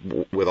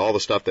 with all the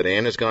stuff that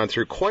Anne has gone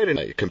through, quite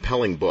a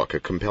compelling book, a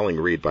compelling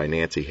read by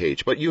Nancy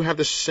H. But you have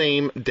the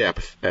same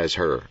depth as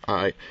her.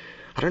 I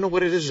don't know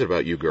what it is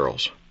about you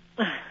girls.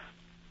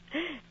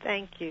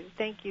 Thank you.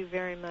 Thank you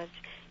very much.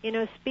 You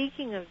know,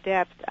 speaking of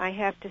depth, I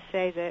have to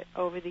say that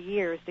over the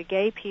years, the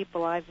gay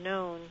people I've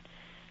known,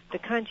 the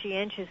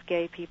conscientious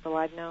gay people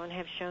I've known,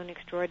 have shown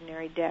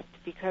extraordinary depth,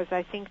 because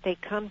I think they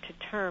come to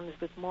terms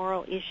with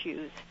moral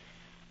issues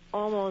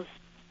almost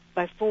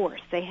by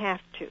force. They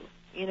have to.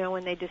 You know,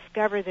 when they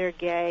discover they're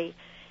gay,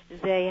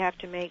 they have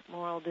to make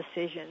moral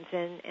decisions,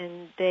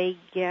 and they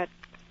get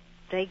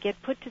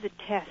put to the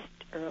test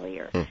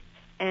earlier.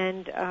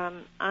 And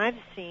I've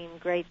seen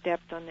great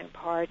depth on their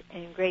part,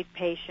 and great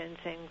patience,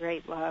 and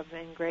great love,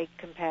 and great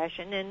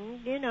compassion.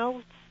 And, you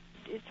know,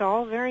 it's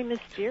all very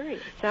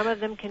mysterious. Some of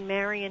them can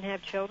marry and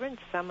have children.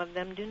 Some of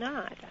them do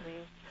not.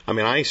 I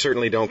mean, I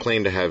certainly don't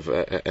claim to have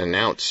an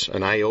ounce,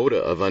 an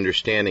iota of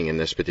understanding in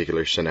this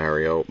particular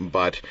scenario,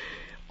 but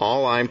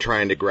all I'm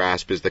trying to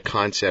grasp is the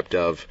concept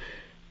of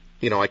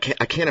I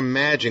can't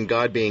imagine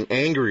God being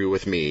angry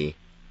with me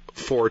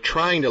for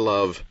trying to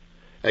love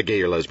a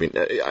gay or lesbian.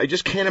 I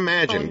just can't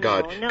imagine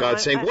God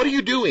saying, "What are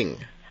you doing?"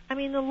 I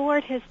mean, the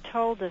Lord has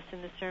told us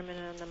in the Sermon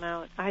on the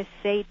Mount, "I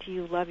say to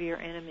you, love your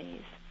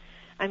enemies."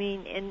 I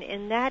mean,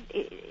 and that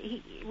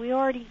he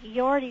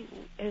already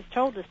has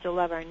told us to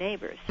love our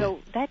neighbors. So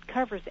that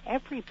covers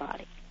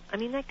everybody. I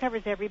mean, that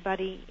covers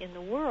everybody in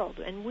the world,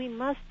 and we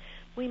must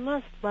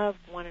love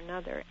one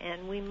another,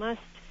 and we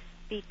must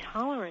be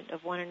tolerant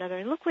of one another.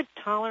 And look what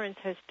tolerance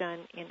has done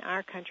in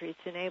our country.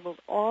 It's enabled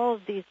all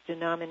of these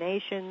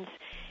denominations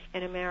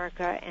in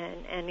America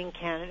and in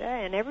Canada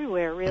and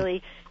everywhere,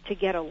 really, to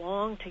get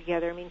along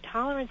together. I mean,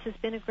 tolerance has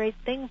been a great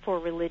thing for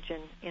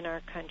religion in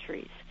our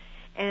countries.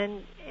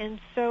 And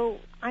so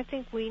I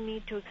think we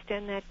need to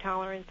extend that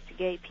tolerance to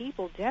gay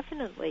people,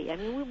 definitely. I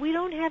mean, we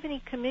don't have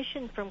any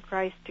commission from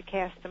Christ to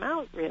cast them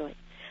out, really.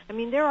 I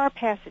mean, there are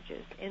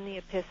passages in the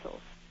epistles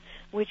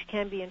which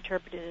can be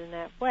interpreted in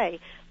that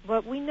way,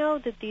 but we know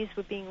that these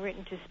were being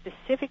written to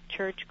specific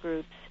church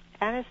groups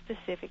at a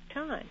specific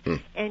time.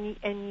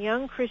 And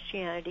young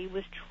Christianity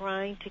was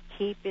trying to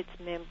keep its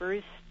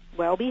members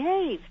well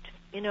behaved,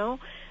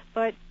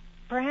 but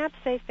perhaps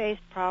they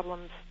faced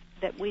problems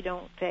that we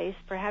don't face.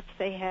 Perhaps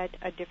they had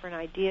a different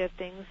idea of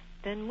things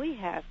than we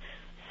have.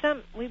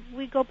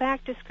 We go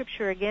back to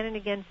Scripture again and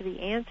again for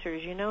the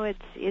answers.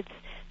 It's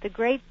the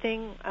great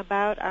thing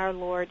about our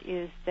Lord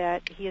is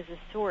that He is a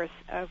source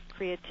of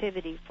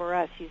creativity for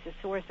us. He's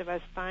a source of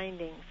us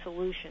finding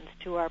solutions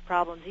to our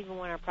problems, even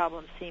when our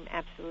problems seem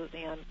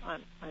absolutely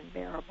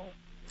unbearable.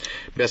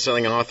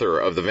 Best-selling author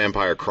of the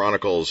Vampire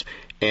Chronicles,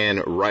 Anne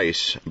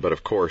Rice, but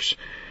of course,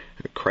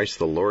 Christ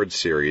the Lord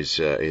series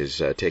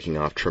is taking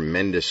off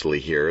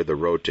tremendously here. The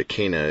Road to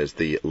Cana is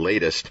the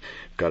latest.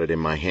 Got it in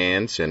my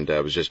hands, and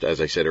I was just,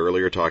 as I said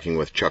earlier, talking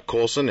with Chuck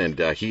Colson, and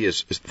he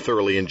has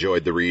thoroughly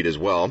enjoyed the read as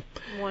well.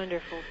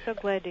 Wonderful. So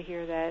glad to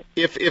hear that.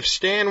 If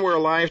Stan were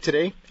alive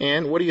today,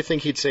 Anne, what do you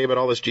think he'd say about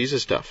all this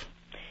Jesus stuff?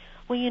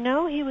 Well,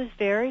 he was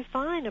very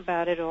fine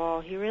about it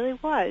all. He really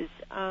was.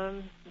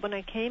 When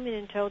I came in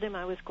and told him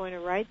I was going to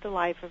write the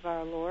life of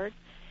our Lord,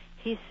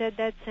 he said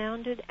that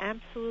sounded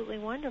absolutely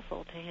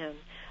wonderful to him.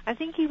 I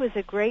think he was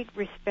a great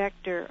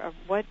respecter of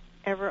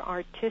whatever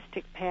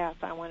artistic path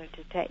I wanted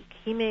to take.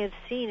 He may have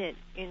seen it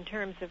in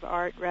terms of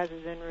art rather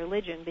than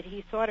religion, but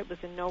he thought it was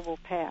a noble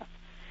path.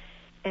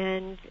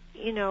 And,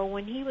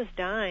 when he was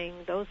dying,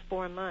 those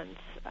 4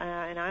 months,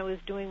 and I was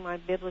doing my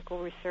biblical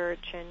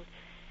research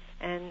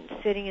and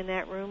sitting in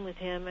that room with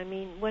him, I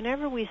mean,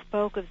 whenever we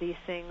spoke of these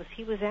things,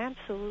 he was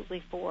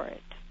absolutely for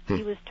it.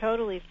 He was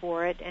totally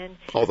for it. And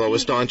although a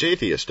staunch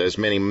atheist, as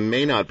many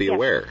may not be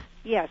aware.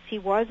 Yes, he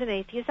was an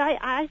atheist.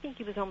 I think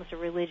he was almost a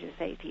religious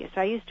atheist.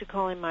 I used to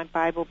call him my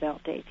Bible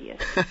Belt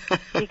atheist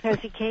because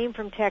he came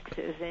from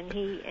Texas, and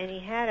he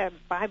had a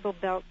Bible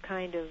Belt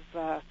kind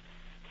of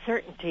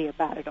certainty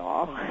about it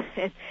all.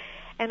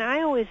 And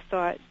I always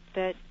thought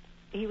that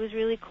he was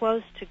really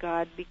close to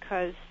God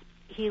because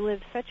he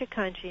lived such a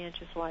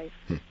conscientious life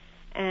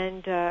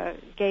and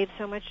gave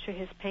so much to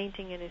his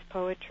painting and his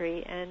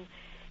poetry. And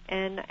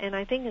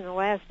I think in the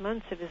last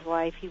months of his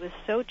life, he was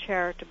so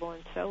charitable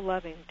and so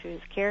loving to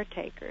his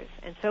caretakers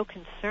and so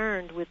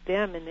concerned with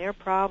them and their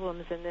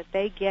problems and that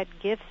they get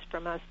gifts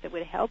from us that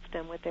would help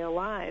them with their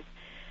lives.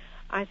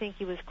 I think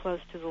he was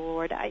close to the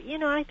Lord.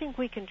 I think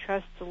we can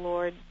trust the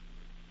Lord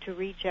to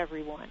reach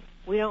everyone.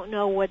 We don't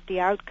know what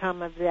the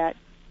outcome of that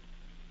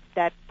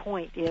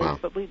point is,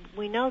 but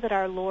we know that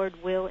our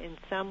Lord will in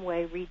some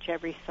way reach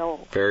every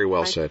soul. Very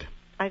well said.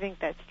 I think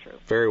that's true.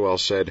 Very well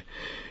said.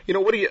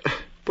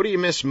 What do you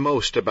miss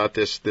most about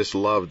this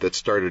love that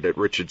started at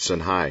Richardson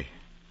High?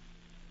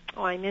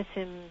 Oh, I miss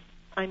him.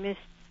 I miss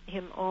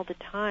him all the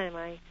time.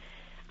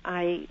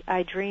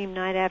 I dream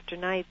night after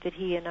night that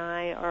he and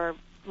I are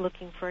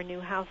looking for a new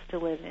house to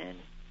live in,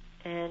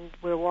 and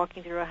we're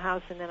walking through a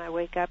house, and then I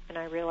wake up and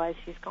I realize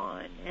he's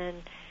gone.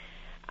 And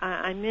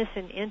I miss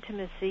an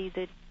intimacy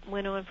that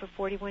went on for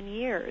 41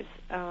 years.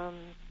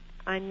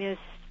 I miss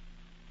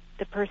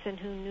the person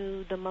who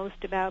knew the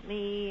most about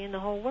me in the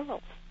whole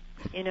world.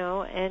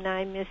 And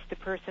I miss the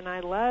person I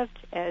loved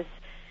as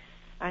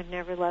I've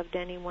never loved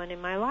anyone in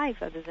my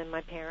life other than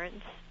my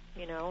parents,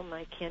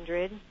 my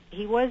kindred.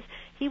 He was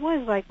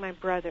like my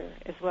brother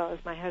as well as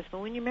my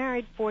husband. When you're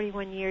married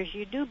 41 years,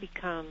 you do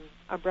become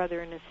a brother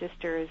and a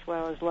sister as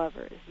well as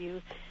lovers.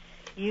 You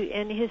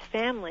and his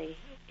family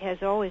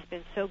has always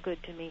been so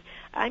good to me.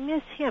 I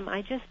miss him.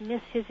 I just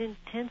miss his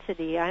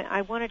intensity.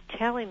 I want to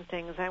tell him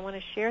things. I want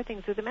to share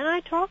things with him, and I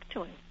talk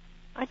to him.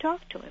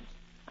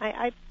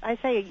 I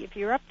say, if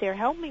you're up there,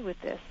 help me with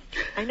this.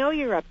 I know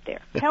you're up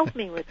there. Help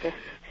me with this.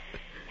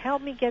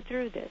 Help me get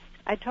through this.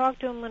 I talk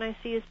to him when I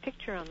see his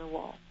picture on the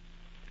wall.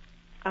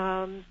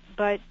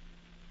 But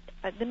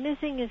the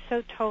missing is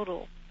so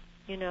total,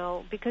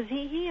 because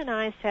he and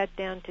I sat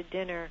down to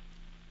dinner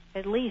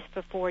at least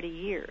for 40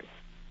 years.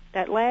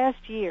 That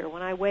last year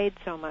when I weighed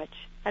so much,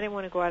 I didn't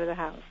want to go out of the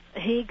house.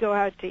 He'd go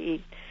out to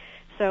eat.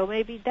 So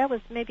maybe that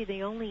was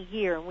the only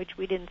year in which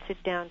we didn't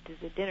sit down to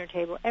the dinner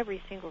table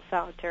every single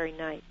solitary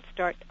night,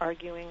 start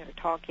arguing or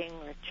talking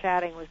or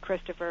chatting with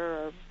Christopher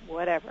or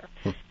whatever.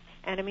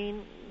 And I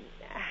mean,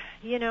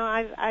 you know,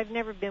 I've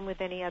never been with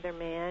any other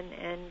man,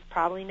 and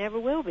probably never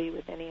will be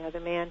with any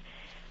other man.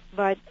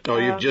 But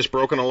you've just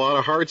broken a lot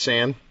of hearts,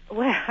 Ann.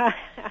 Well,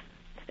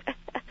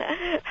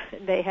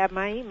 they have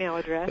my email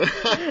address.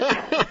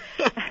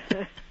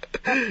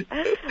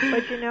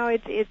 But you know,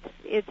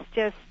 it's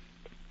just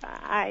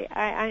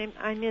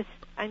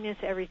I miss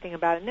everything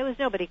about it. And there was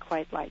nobody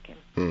quite like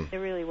him. There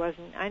really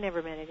wasn't. I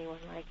never met anyone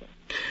like him.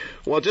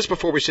 Well, just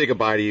before we say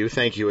goodbye to you,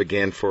 thank you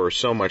again for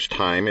so much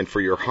time and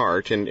for your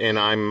heart. And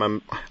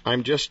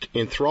I'm just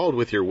enthralled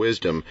with your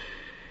wisdom.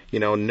 You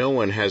know, no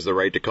one has the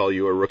right to call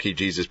you a rookie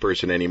Jesus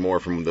person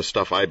anymore from the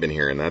stuff I've been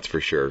hearing, that's for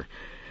sure.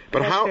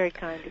 But that's very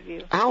kind of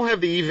you. How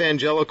have the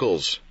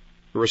evangelicals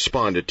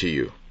responded to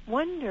you?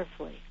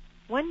 Wonderfully.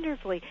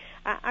 Wonderfully.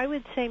 I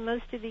would say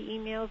most of the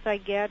emails I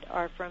get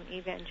are from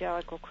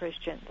evangelical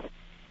Christians,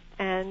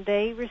 and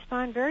they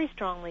respond very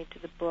strongly to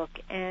the book.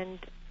 And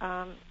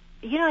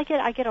you know,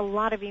 I get a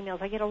lot of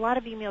emails. I get a lot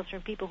of emails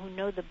from people who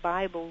know the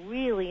Bible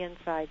really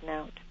inside and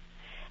out.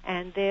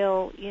 And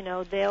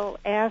they'll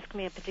ask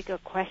me a particular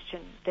question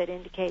that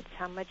indicates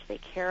how much they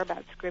care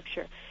about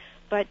Scripture.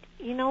 But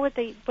you know what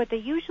they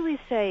usually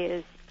say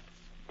is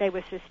they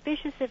were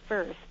suspicious at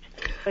first,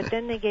 but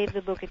then they gave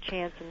the book a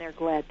chance and they're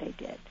glad they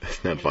did.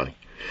 Isn't that funny?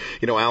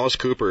 You know, Alice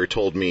Cooper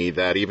told me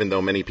that even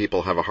though many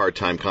people have a hard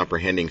time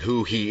comprehending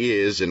who he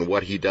is and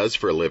what he does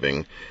for a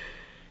living,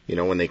 you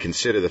know, when they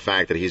consider the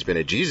fact that he's been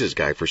a Jesus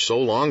guy for so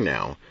long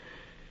now.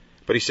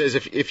 But he says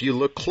if you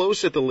look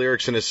close at the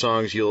lyrics in his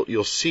songs,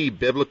 you'll see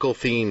biblical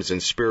themes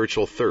and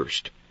spiritual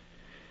thirst.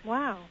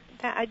 Wow.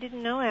 I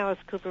didn't know Alice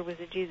Cooper was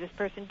a Jesus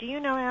person. Do you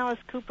know Alice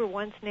Cooper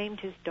once named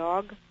his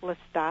dog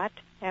Lestat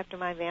after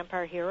my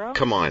vampire hero?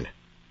 Come on.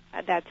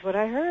 That's what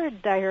I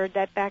heard. I heard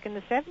that back in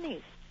the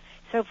 70s.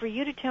 So for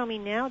you to tell me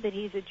now that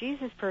he's a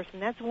Jesus person,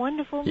 that's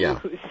wonderful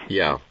news.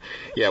 Yeah.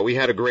 We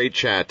had a great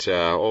chat,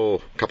 a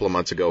couple of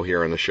months ago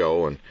here on the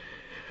show.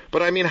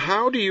 But, I mean,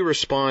 how do you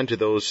respond to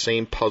those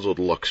same puzzled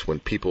looks when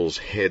people's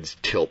heads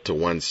tilt to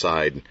one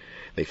side?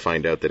 They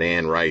find out that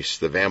Anne Rice,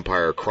 the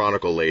Vampire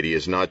Chronicle lady,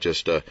 is not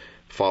just a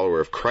follower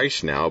of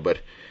Christ now, but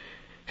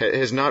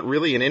has not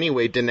really in any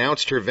way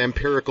denounced her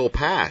vampirical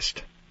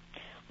past.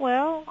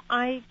 Well,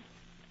 I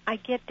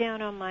get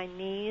down on my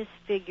knees,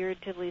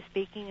 figuratively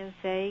speaking, and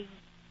say,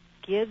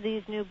 give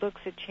these new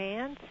books a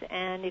chance,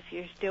 and if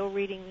you're still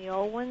reading the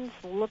old ones,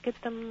 look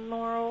at the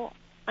moral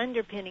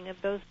underpinning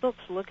of those books.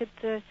 Look at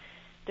the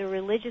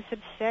religious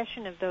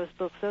obsession of those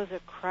books. Those are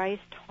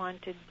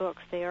Christ-haunted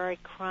books. They are a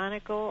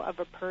chronicle of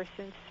a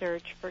person's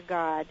search for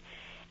God.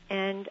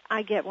 And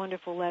I get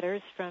wonderful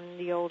letters from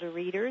the older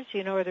readers,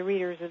 or the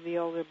readers of the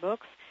older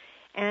books.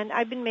 And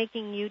I've been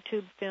making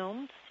YouTube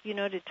films,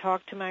 to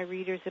talk to my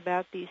readers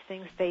about these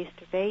things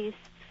face-to-face.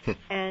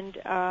 And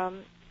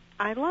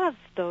I love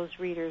those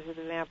readers of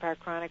the Vampire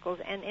Chronicles,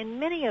 and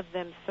many of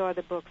them saw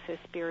the books as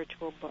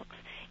spiritual books.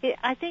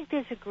 I think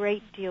there's a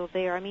great deal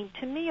there. I mean,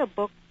 to me, a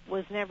book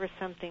was never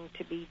something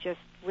to be just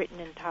written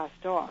and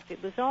tossed off.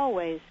 It was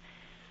always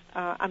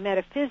a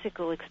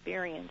metaphysical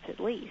experience, at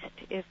least,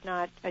 if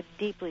not a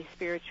deeply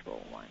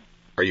spiritual one.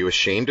 Are you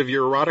ashamed of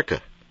your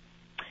erotica?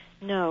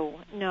 No,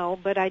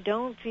 but I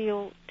don't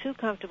feel too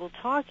comfortable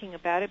talking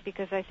about it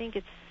because I think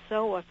it's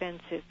so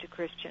offensive to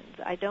Christians.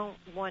 I don't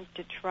want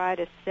to try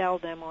to sell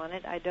them on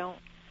it. I don't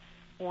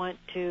want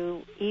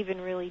to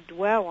even really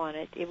dwell on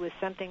it. It was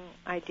something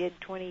I did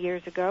 20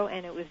 years ago,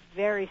 and it was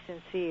very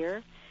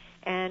sincere.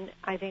 And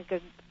I think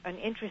an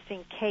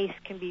interesting case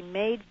can be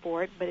made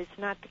for it, but it's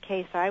not the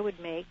case I would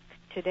make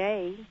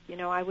today.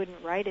 I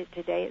wouldn't write it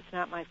today. It's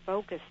not my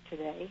focus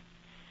today.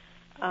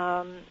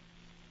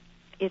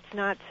 It's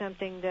not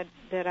something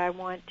that I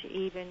want to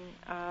even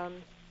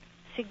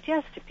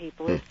suggest to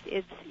people.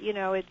 It's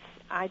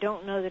I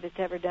don't know that it's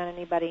ever done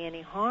anybody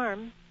any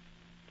harm,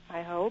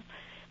 I hope,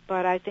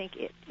 but I think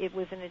it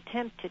was an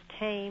attempt to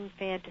tame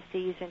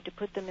fantasies and to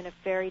put them in a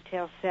fairy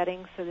tale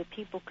setting so that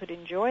people could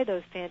enjoy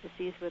those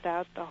fantasies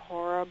without the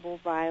horrible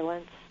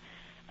violence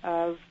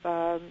of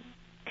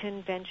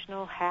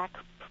conventional hack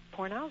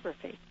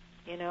pornography.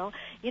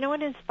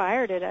 What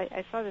inspired it?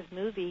 I saw this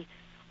movie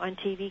on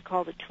TV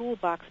called The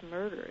Toolbox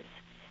Murders,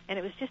 and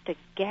it was just a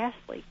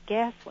ghastly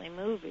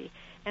movie.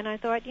 And I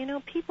thought,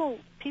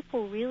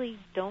 people really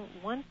don't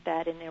want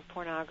that in their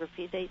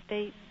pornography.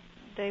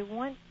 They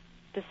want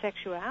the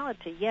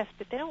sexuality, yes,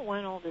 but they don't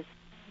want all this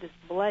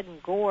blood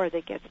and gore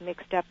that gets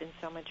mixed up in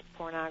so much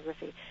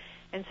pornography.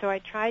 And so I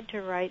tried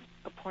to write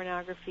a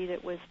pornography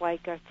that was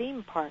like a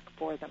theme park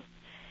for them.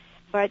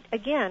 But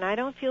again, I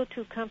don't feel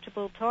too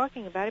comfortable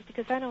talking about it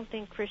because I don't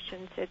think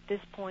Christians at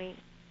this point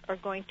are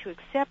going to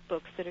accept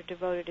books that are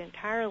devoted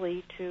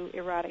entirely to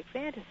erotic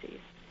fantasies.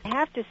 I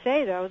have to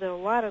say, though, that a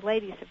lot of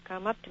ladies have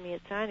come up to me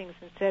at signings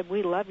and said,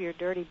 "We love your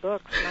dirty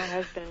books. My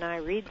husband and I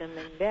read them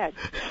in bed."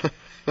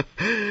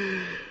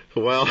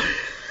 Well,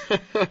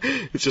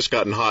 it's just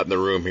gotten hot in the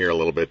room here a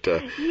little bit.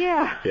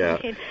 Yeah. Yeah.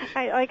 I mean,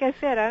 like I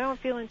said, I don't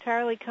feel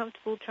entirely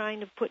comfortable trying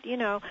to put,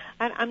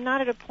 I'm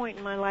not at a point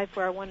in my life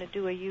where I want to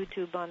do a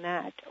YouTube on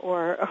that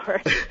or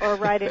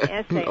write an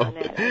essay on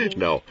that. I mean,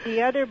 No.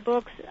 The other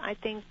books, I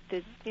think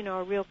that,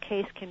 a real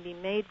case can be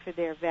made for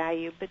their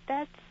value, but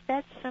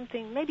that's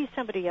something, maybe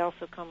somebody else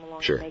will come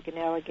along Sure. and make an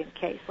elegant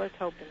case. Let's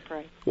hope and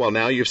pray. Well,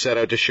 now you've set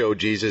out to show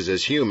Jesus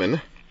as human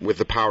with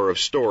the power of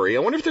story. I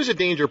wonder if there's a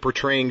danger of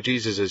portraying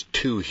Jesus as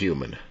too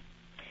human.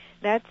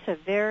 That's a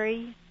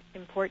very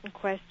important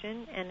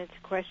question, and it's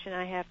a question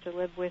I have to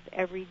live with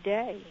every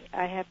day.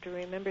 I have to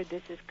remember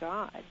this is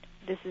God.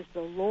 This is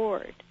the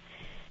Lord.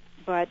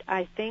 But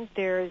I think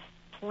there's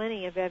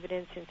plenty of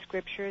evidence in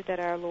Scripture that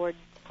our Lord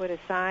put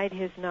aside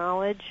his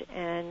knowledge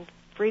and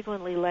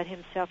frequently let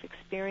himself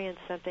experience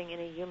something in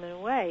a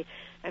human way.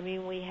 I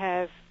mean, we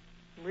have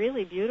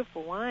really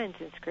beautiful lines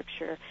in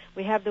Scripture.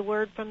 We have the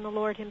word from the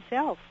Lord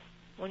himself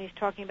when he's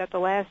talking about the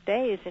last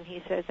days, and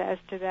he says, "As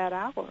to that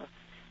hour,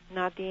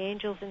 not the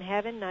angels in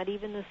heaven, not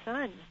even the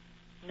Son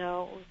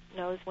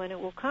knows when it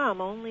will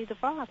come, only the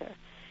Father."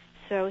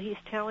 So he's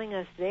telling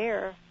us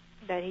there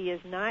that he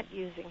is not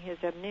using his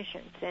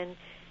omniscience. And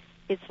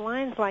it's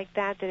lines like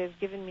that that have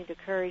given me the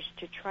courage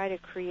to try to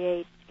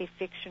create a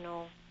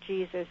fictional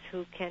Jesus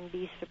who can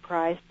be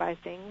surprised by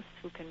things,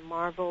 who can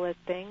marvel at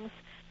things,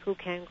 who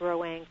can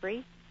grow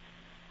angry,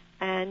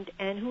 and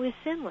who is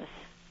sinless,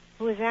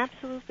 who is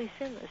absolutely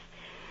sinless.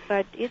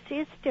 But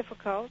it's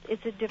difficult.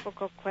 It's a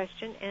difficult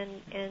question,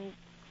 and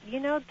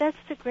that's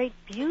the great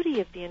beauty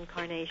of the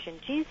Incarnation.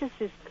 Jesus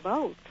is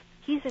both.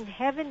 He's in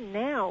heaven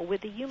now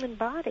with a human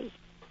body.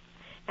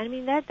 I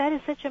mean, that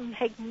is such a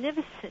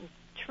magnificent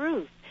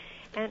truth.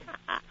 And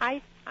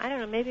I don't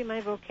know, maybe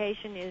my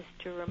vocation is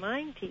to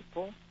remind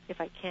people,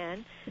 if I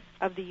can,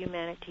 of the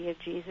humanity of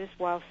Jesus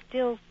while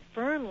still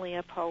firmly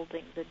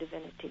upholding the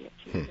divinity of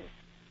Jesus.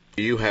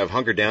 You have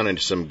hunkered down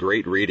into some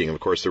great reading. Of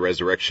course, The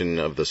Resurrection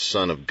of the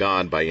Son of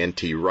God by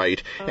N.T.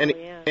 Wright.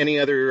 Any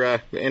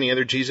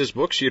other Jesus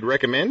books you'd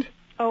recommend?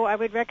 Oh, I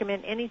would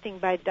recommend anything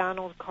by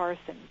Donald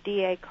Carson,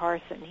 D.A.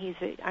 Carson.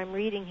 I'm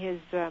reading his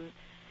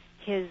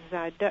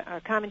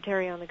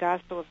commentary on the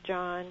Gospel of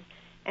John.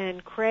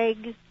 And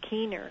Craig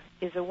Keener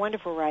is a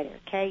wonderful writer,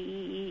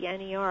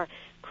 Keener.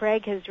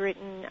 Craig has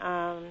written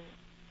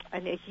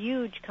a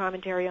huge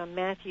commentary on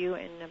Matthew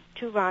and a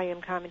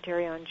 2-volume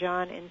commentary on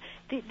John. And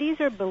these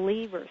are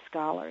believer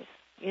scholars.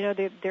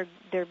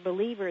 They're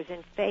believers,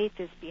 and faith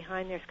is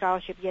behind their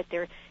scholarship, yet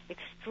they're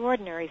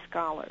extraordinary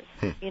scholars.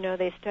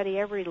 They study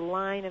every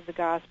line of the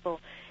Gospel.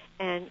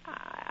 And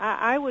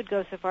I would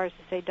go so far as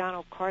to say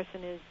Donald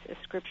Carson is a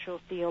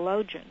scriptural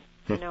theologian.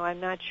 I'm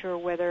not sure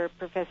whether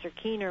Professor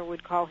Keener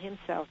would call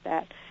himself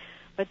that.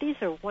 But these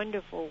are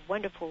wonderful,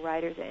 wonderful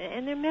writers,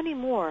 and there are many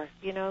more.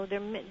 There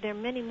are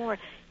many more.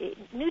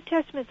 New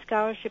Testament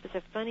scholarship is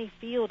a funny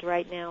field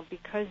right now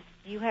because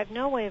you have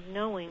no way of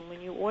knowing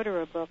when you order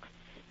a book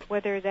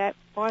whether that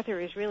author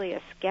is really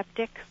a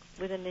skeptic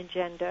with an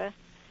agenda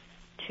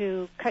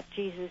to cut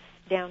Jesus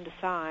down to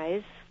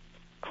size,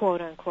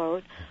 quote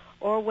unquote,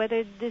 or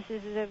whether this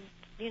is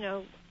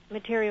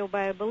material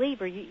by a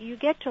believer. You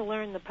get to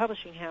learn the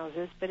publishing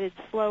houses, but it's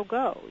slow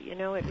go.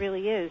 It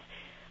really is.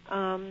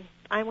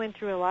 I went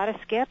through a lot of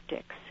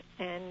skeptics,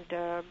 and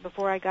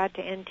before I got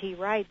to N.T.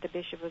 Wright, the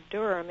Bishop of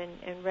Durham,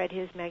 and read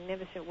his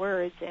magnificent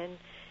words. And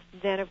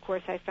then, of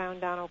course, I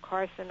found Donald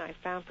Carson. I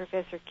found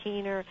Professor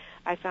Keener.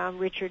 I found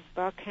Richard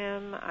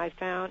Buckham. I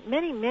found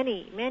many,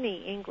 many,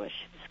 many English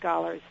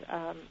scholars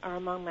are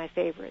among my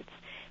favorites.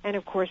 And,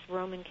 of course,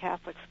 Roman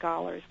Catholic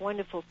scholars,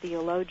 wonderful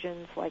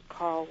theologians like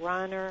Karl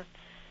Rahner,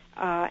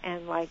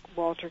 and like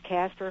Walter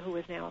Casper, who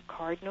is now a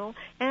cardinal,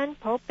 and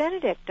Pope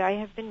Benedict. I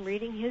have been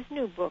reading his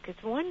new book.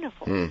 It's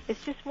wonderful.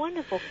 It's just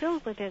wonderful,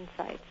 filled with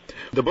insights.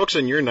 The books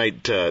on your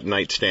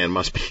nightstand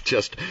must be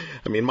just,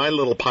 my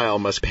little pile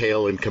must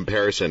pale in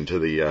comparison to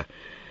the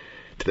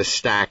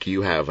stack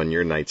you have on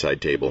your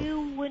nightside table. You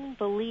wouldn't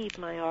believe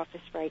my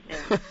office right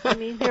now.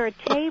 There are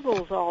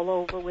tables all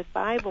over with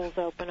Bibles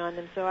open on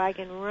them, so I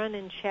can run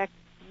and check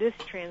this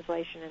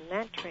translation and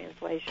that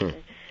translation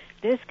and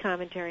this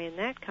commentary and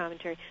that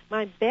commentary.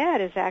 My bed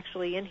is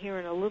actually in here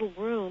in a little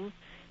room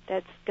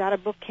that's got a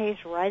bookcase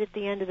right at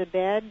the end of the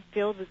bed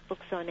filled with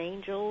books on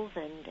angels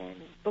and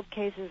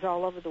bookcases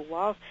all over the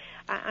walls.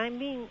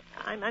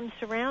 I'm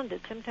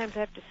surrounded. Sometimes I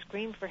have to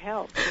scream for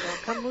help.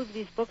 Come move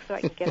these books so I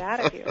can get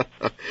out of here.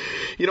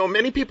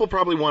 Many people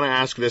probably want to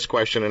ask this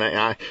question, and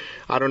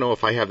I don't know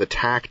if I have the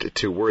tact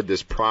to word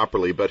this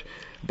properly, but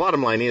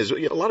bottom line is,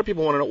 a lot of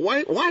people want to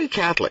know, why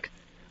Catholic?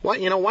 Why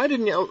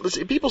didn't you?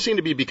 People seem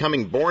to be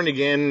becoming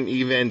born-again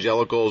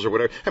evangelicals or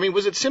whatever.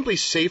 Was it simply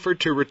safer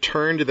to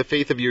return to the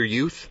faith of your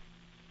youth?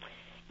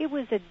 It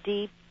was a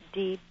deep,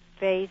 deep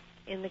faith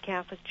in the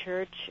Catholic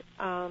Church.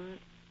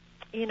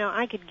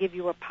 I could give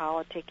you a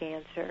politic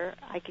answer.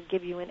 I could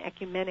give you an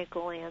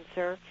ecumenical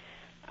answer.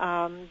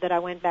 that I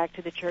went back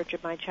to the church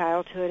of my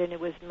childhood, and it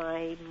was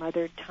my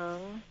mother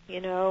tongue,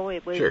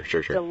 It was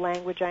Sure. the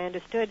language I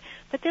understood.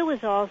 But there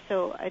was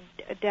also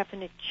a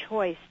definite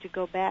choice to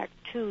go back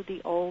to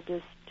the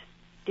oldest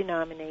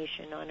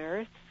denomination on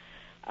earth,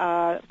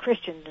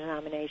 Christian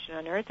denomination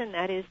on earth, and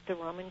that is the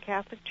Roman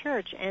Catholic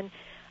Church. And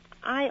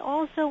I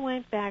also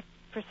went back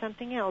for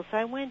something else.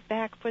 I went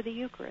back for the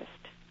Eucharist.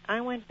 I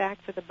went back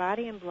for the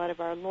body and blood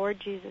of our Lord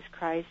Jesus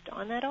Christ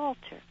on that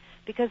altar,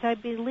 because I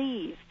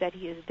believe that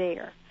he is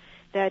there,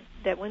 that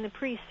when the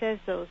priest says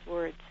those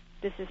words,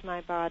 this is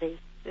my body,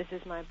 this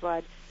is my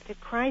blood,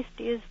 that Christ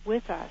is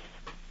with us,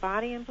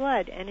 body and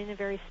blood, and in a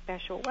very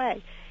special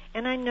way.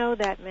 And I know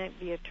that might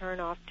be a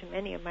turn-off to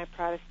many of my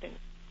Protestant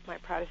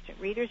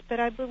readers, but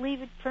I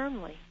believe it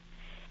firmly.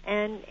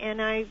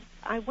 And I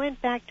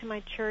went back to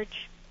my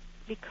church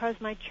because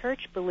my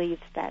church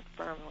believes that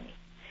firmly.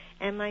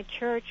 And my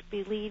church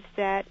believes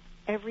that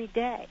every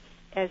day,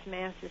 as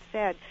Mass is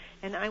said.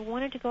 And I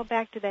wanted to go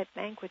back to that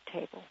banquet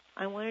table.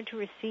 I wanted to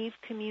receive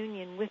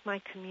communion with my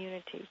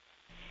community.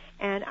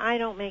 And I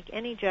don't make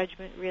any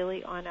judgment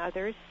really on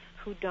others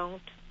who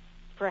don't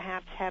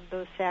perhaps have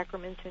those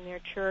sacraments in their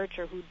church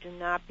or who do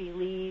not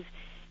believe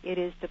it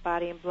is the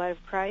body and blood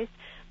of Christ.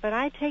 But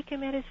I take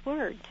him at his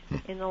word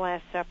in the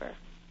Last Supper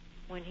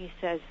when he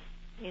says,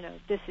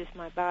 this is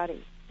my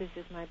body, this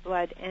is my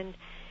blood.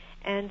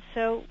 And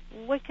so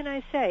what can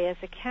I say? As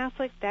a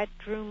Catholic, that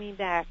drew me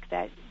back,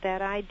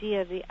 that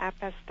idea of the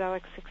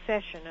apostolic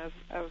succession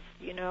of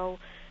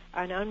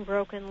an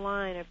unbroken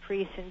line of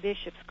priests and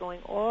bishops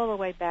going all the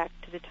way back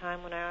to the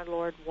time when our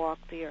Lord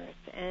walked the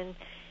earth. And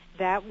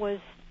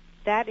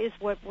that is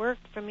what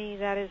worked for me.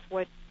 That is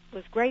what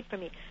was great for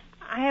me.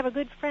 I have a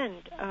good friend,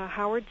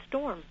 Howard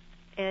Storm,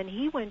 and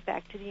he went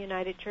back to the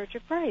United Church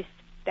of Christ.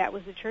 That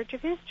was the church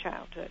of his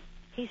childhood.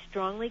 He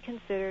strongly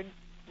considered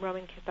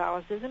Roman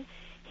Catholicism.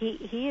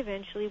 He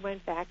eventually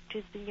went back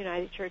to the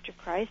United Church of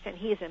Christ, and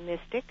he is a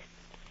mystic.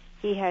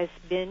 He has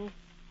been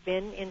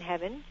in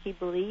heaven, he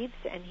believes,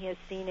 and he has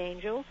seen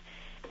angels,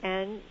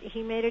 and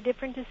he made a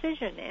different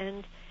decision.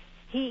 And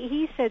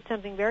he said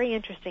something very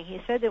interesting.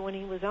 He said that when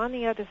he was on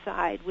the other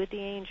side with the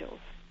angels,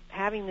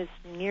 having this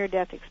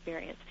near-death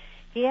experience,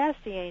 he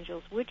asked the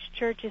angels, which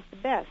church is the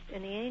best?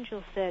 And the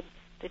angels said,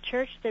 the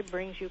church that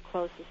brings you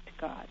closest to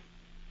God.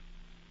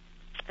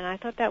 And I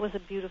thought that was a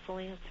beautiful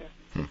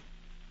answer.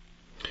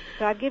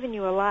 So I've given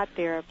you a lot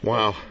there.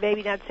 Wow.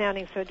 Maybe not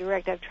sounding so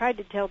direct. I've tried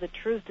to tell the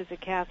truth as a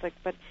Catholic,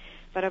 but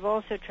I've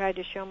also tried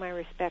to show my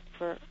respect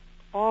for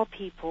all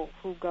people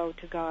who go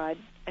to God.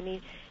 I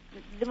mean,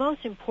 the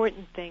most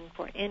important thing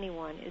for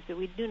anyone is that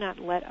we do not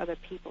let other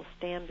people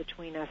stand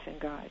between us and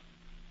God.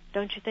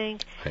 Don't you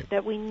think? Right.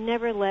 That we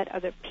never let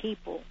other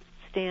people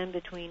stand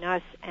between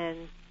us and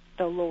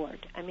the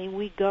Lord. I mean,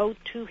 we go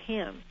to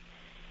him.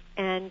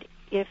 And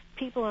if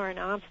people are an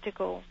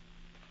obstacle,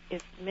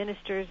 if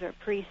ministers or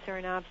priests are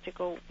an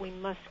obstacle, we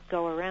must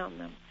go around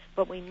them.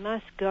 But we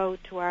must go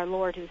to our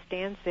Lord who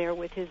stands there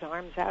with his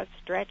arms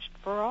outstretched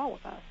for all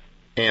of us.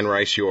 Anne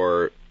Rice,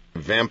 your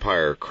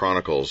Vampire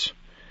Chronicles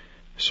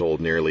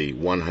sold nearly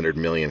 100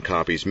 million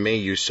copies. May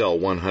you sell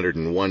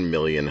 101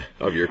 million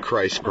of your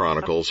Christ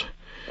Chronicles.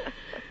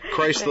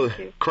 Christ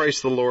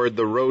the Lord,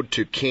 The Road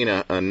to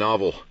Cana, a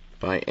novel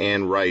by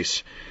Anne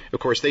Rice.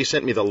 Of course, they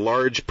sent me the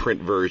large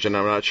print version.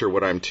 I'm not sure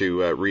what I'm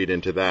to read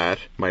into that.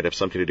 Might have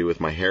something to do with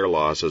my hair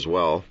loss as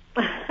well.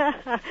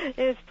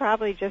 It's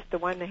probably just the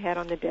one they had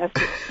on the desk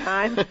at the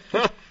time.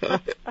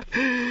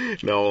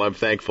 No, I'm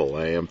thankful.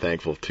 I am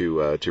thankful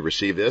to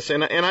receive this.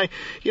 And I,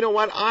 you know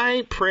what?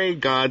 I pray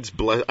God's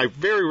bless. I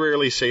very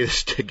rarely say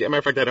this to. Matter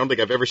of fact, I don't think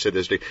I've ever said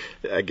this to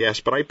a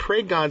guest, but I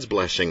pray God's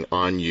blessing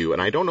on you.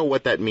 And I don't know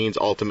what that means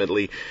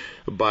ultimately,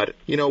 but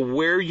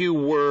where you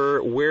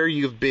were, where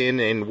you've been,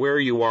 and where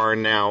you are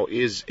now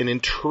is an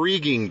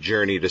intriguing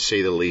journey, to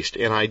say the least.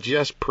 And I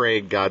just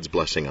pray God's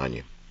blessing on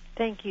you.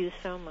 Thank you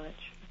so much.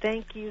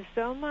 Thank you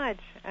so much.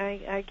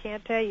 I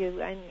can't tell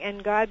you.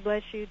 And God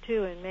bless you,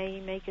 too, and may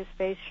he make his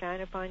face shine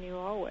upon you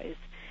always.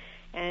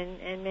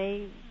 And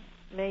may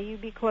you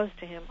be close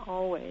to him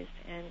always.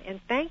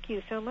 And thank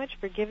you so much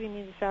for giving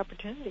me this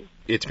opportunity.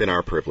 It's been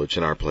our privilege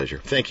and our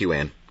pleasure. Thank you,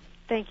 Anne.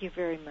 Thank you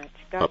very much.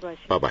 God bless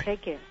you. Bye-bye.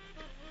 Take care.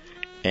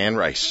 Anne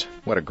Rice.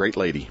 What a great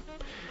lady.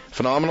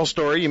 Phenomenal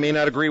story. You may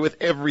not agree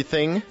with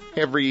everything,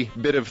 every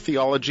bit of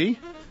theology,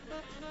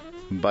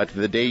 but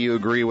the day you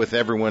agree with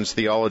everyone's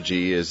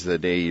theology is the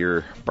day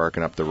you're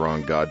barking up the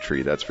wrong God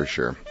tree, that's for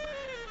sure.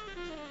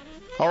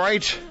 All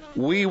right,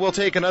 we will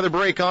take another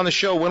break on the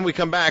show. When we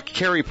come back,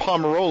 Carrie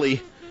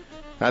Pomeroli.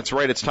 That's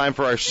right, it's time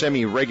for our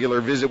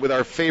semi-regular visit with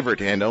our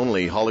favorite and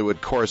only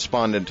Hollywood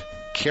correspondent,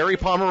 Carrie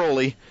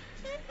Pomeroli.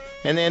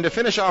 And then to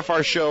finish off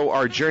our show,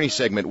 our journey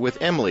segment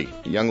with Emily,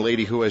 a young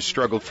lady who has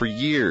struggled for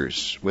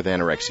years with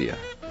anorexia.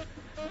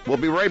 We'll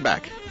be right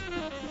back.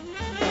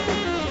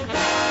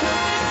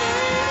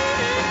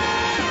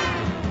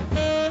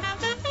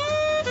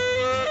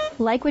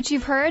 Like what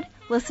you've heard?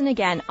 Listen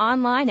again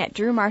online at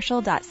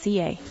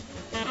drewmarshall.ca.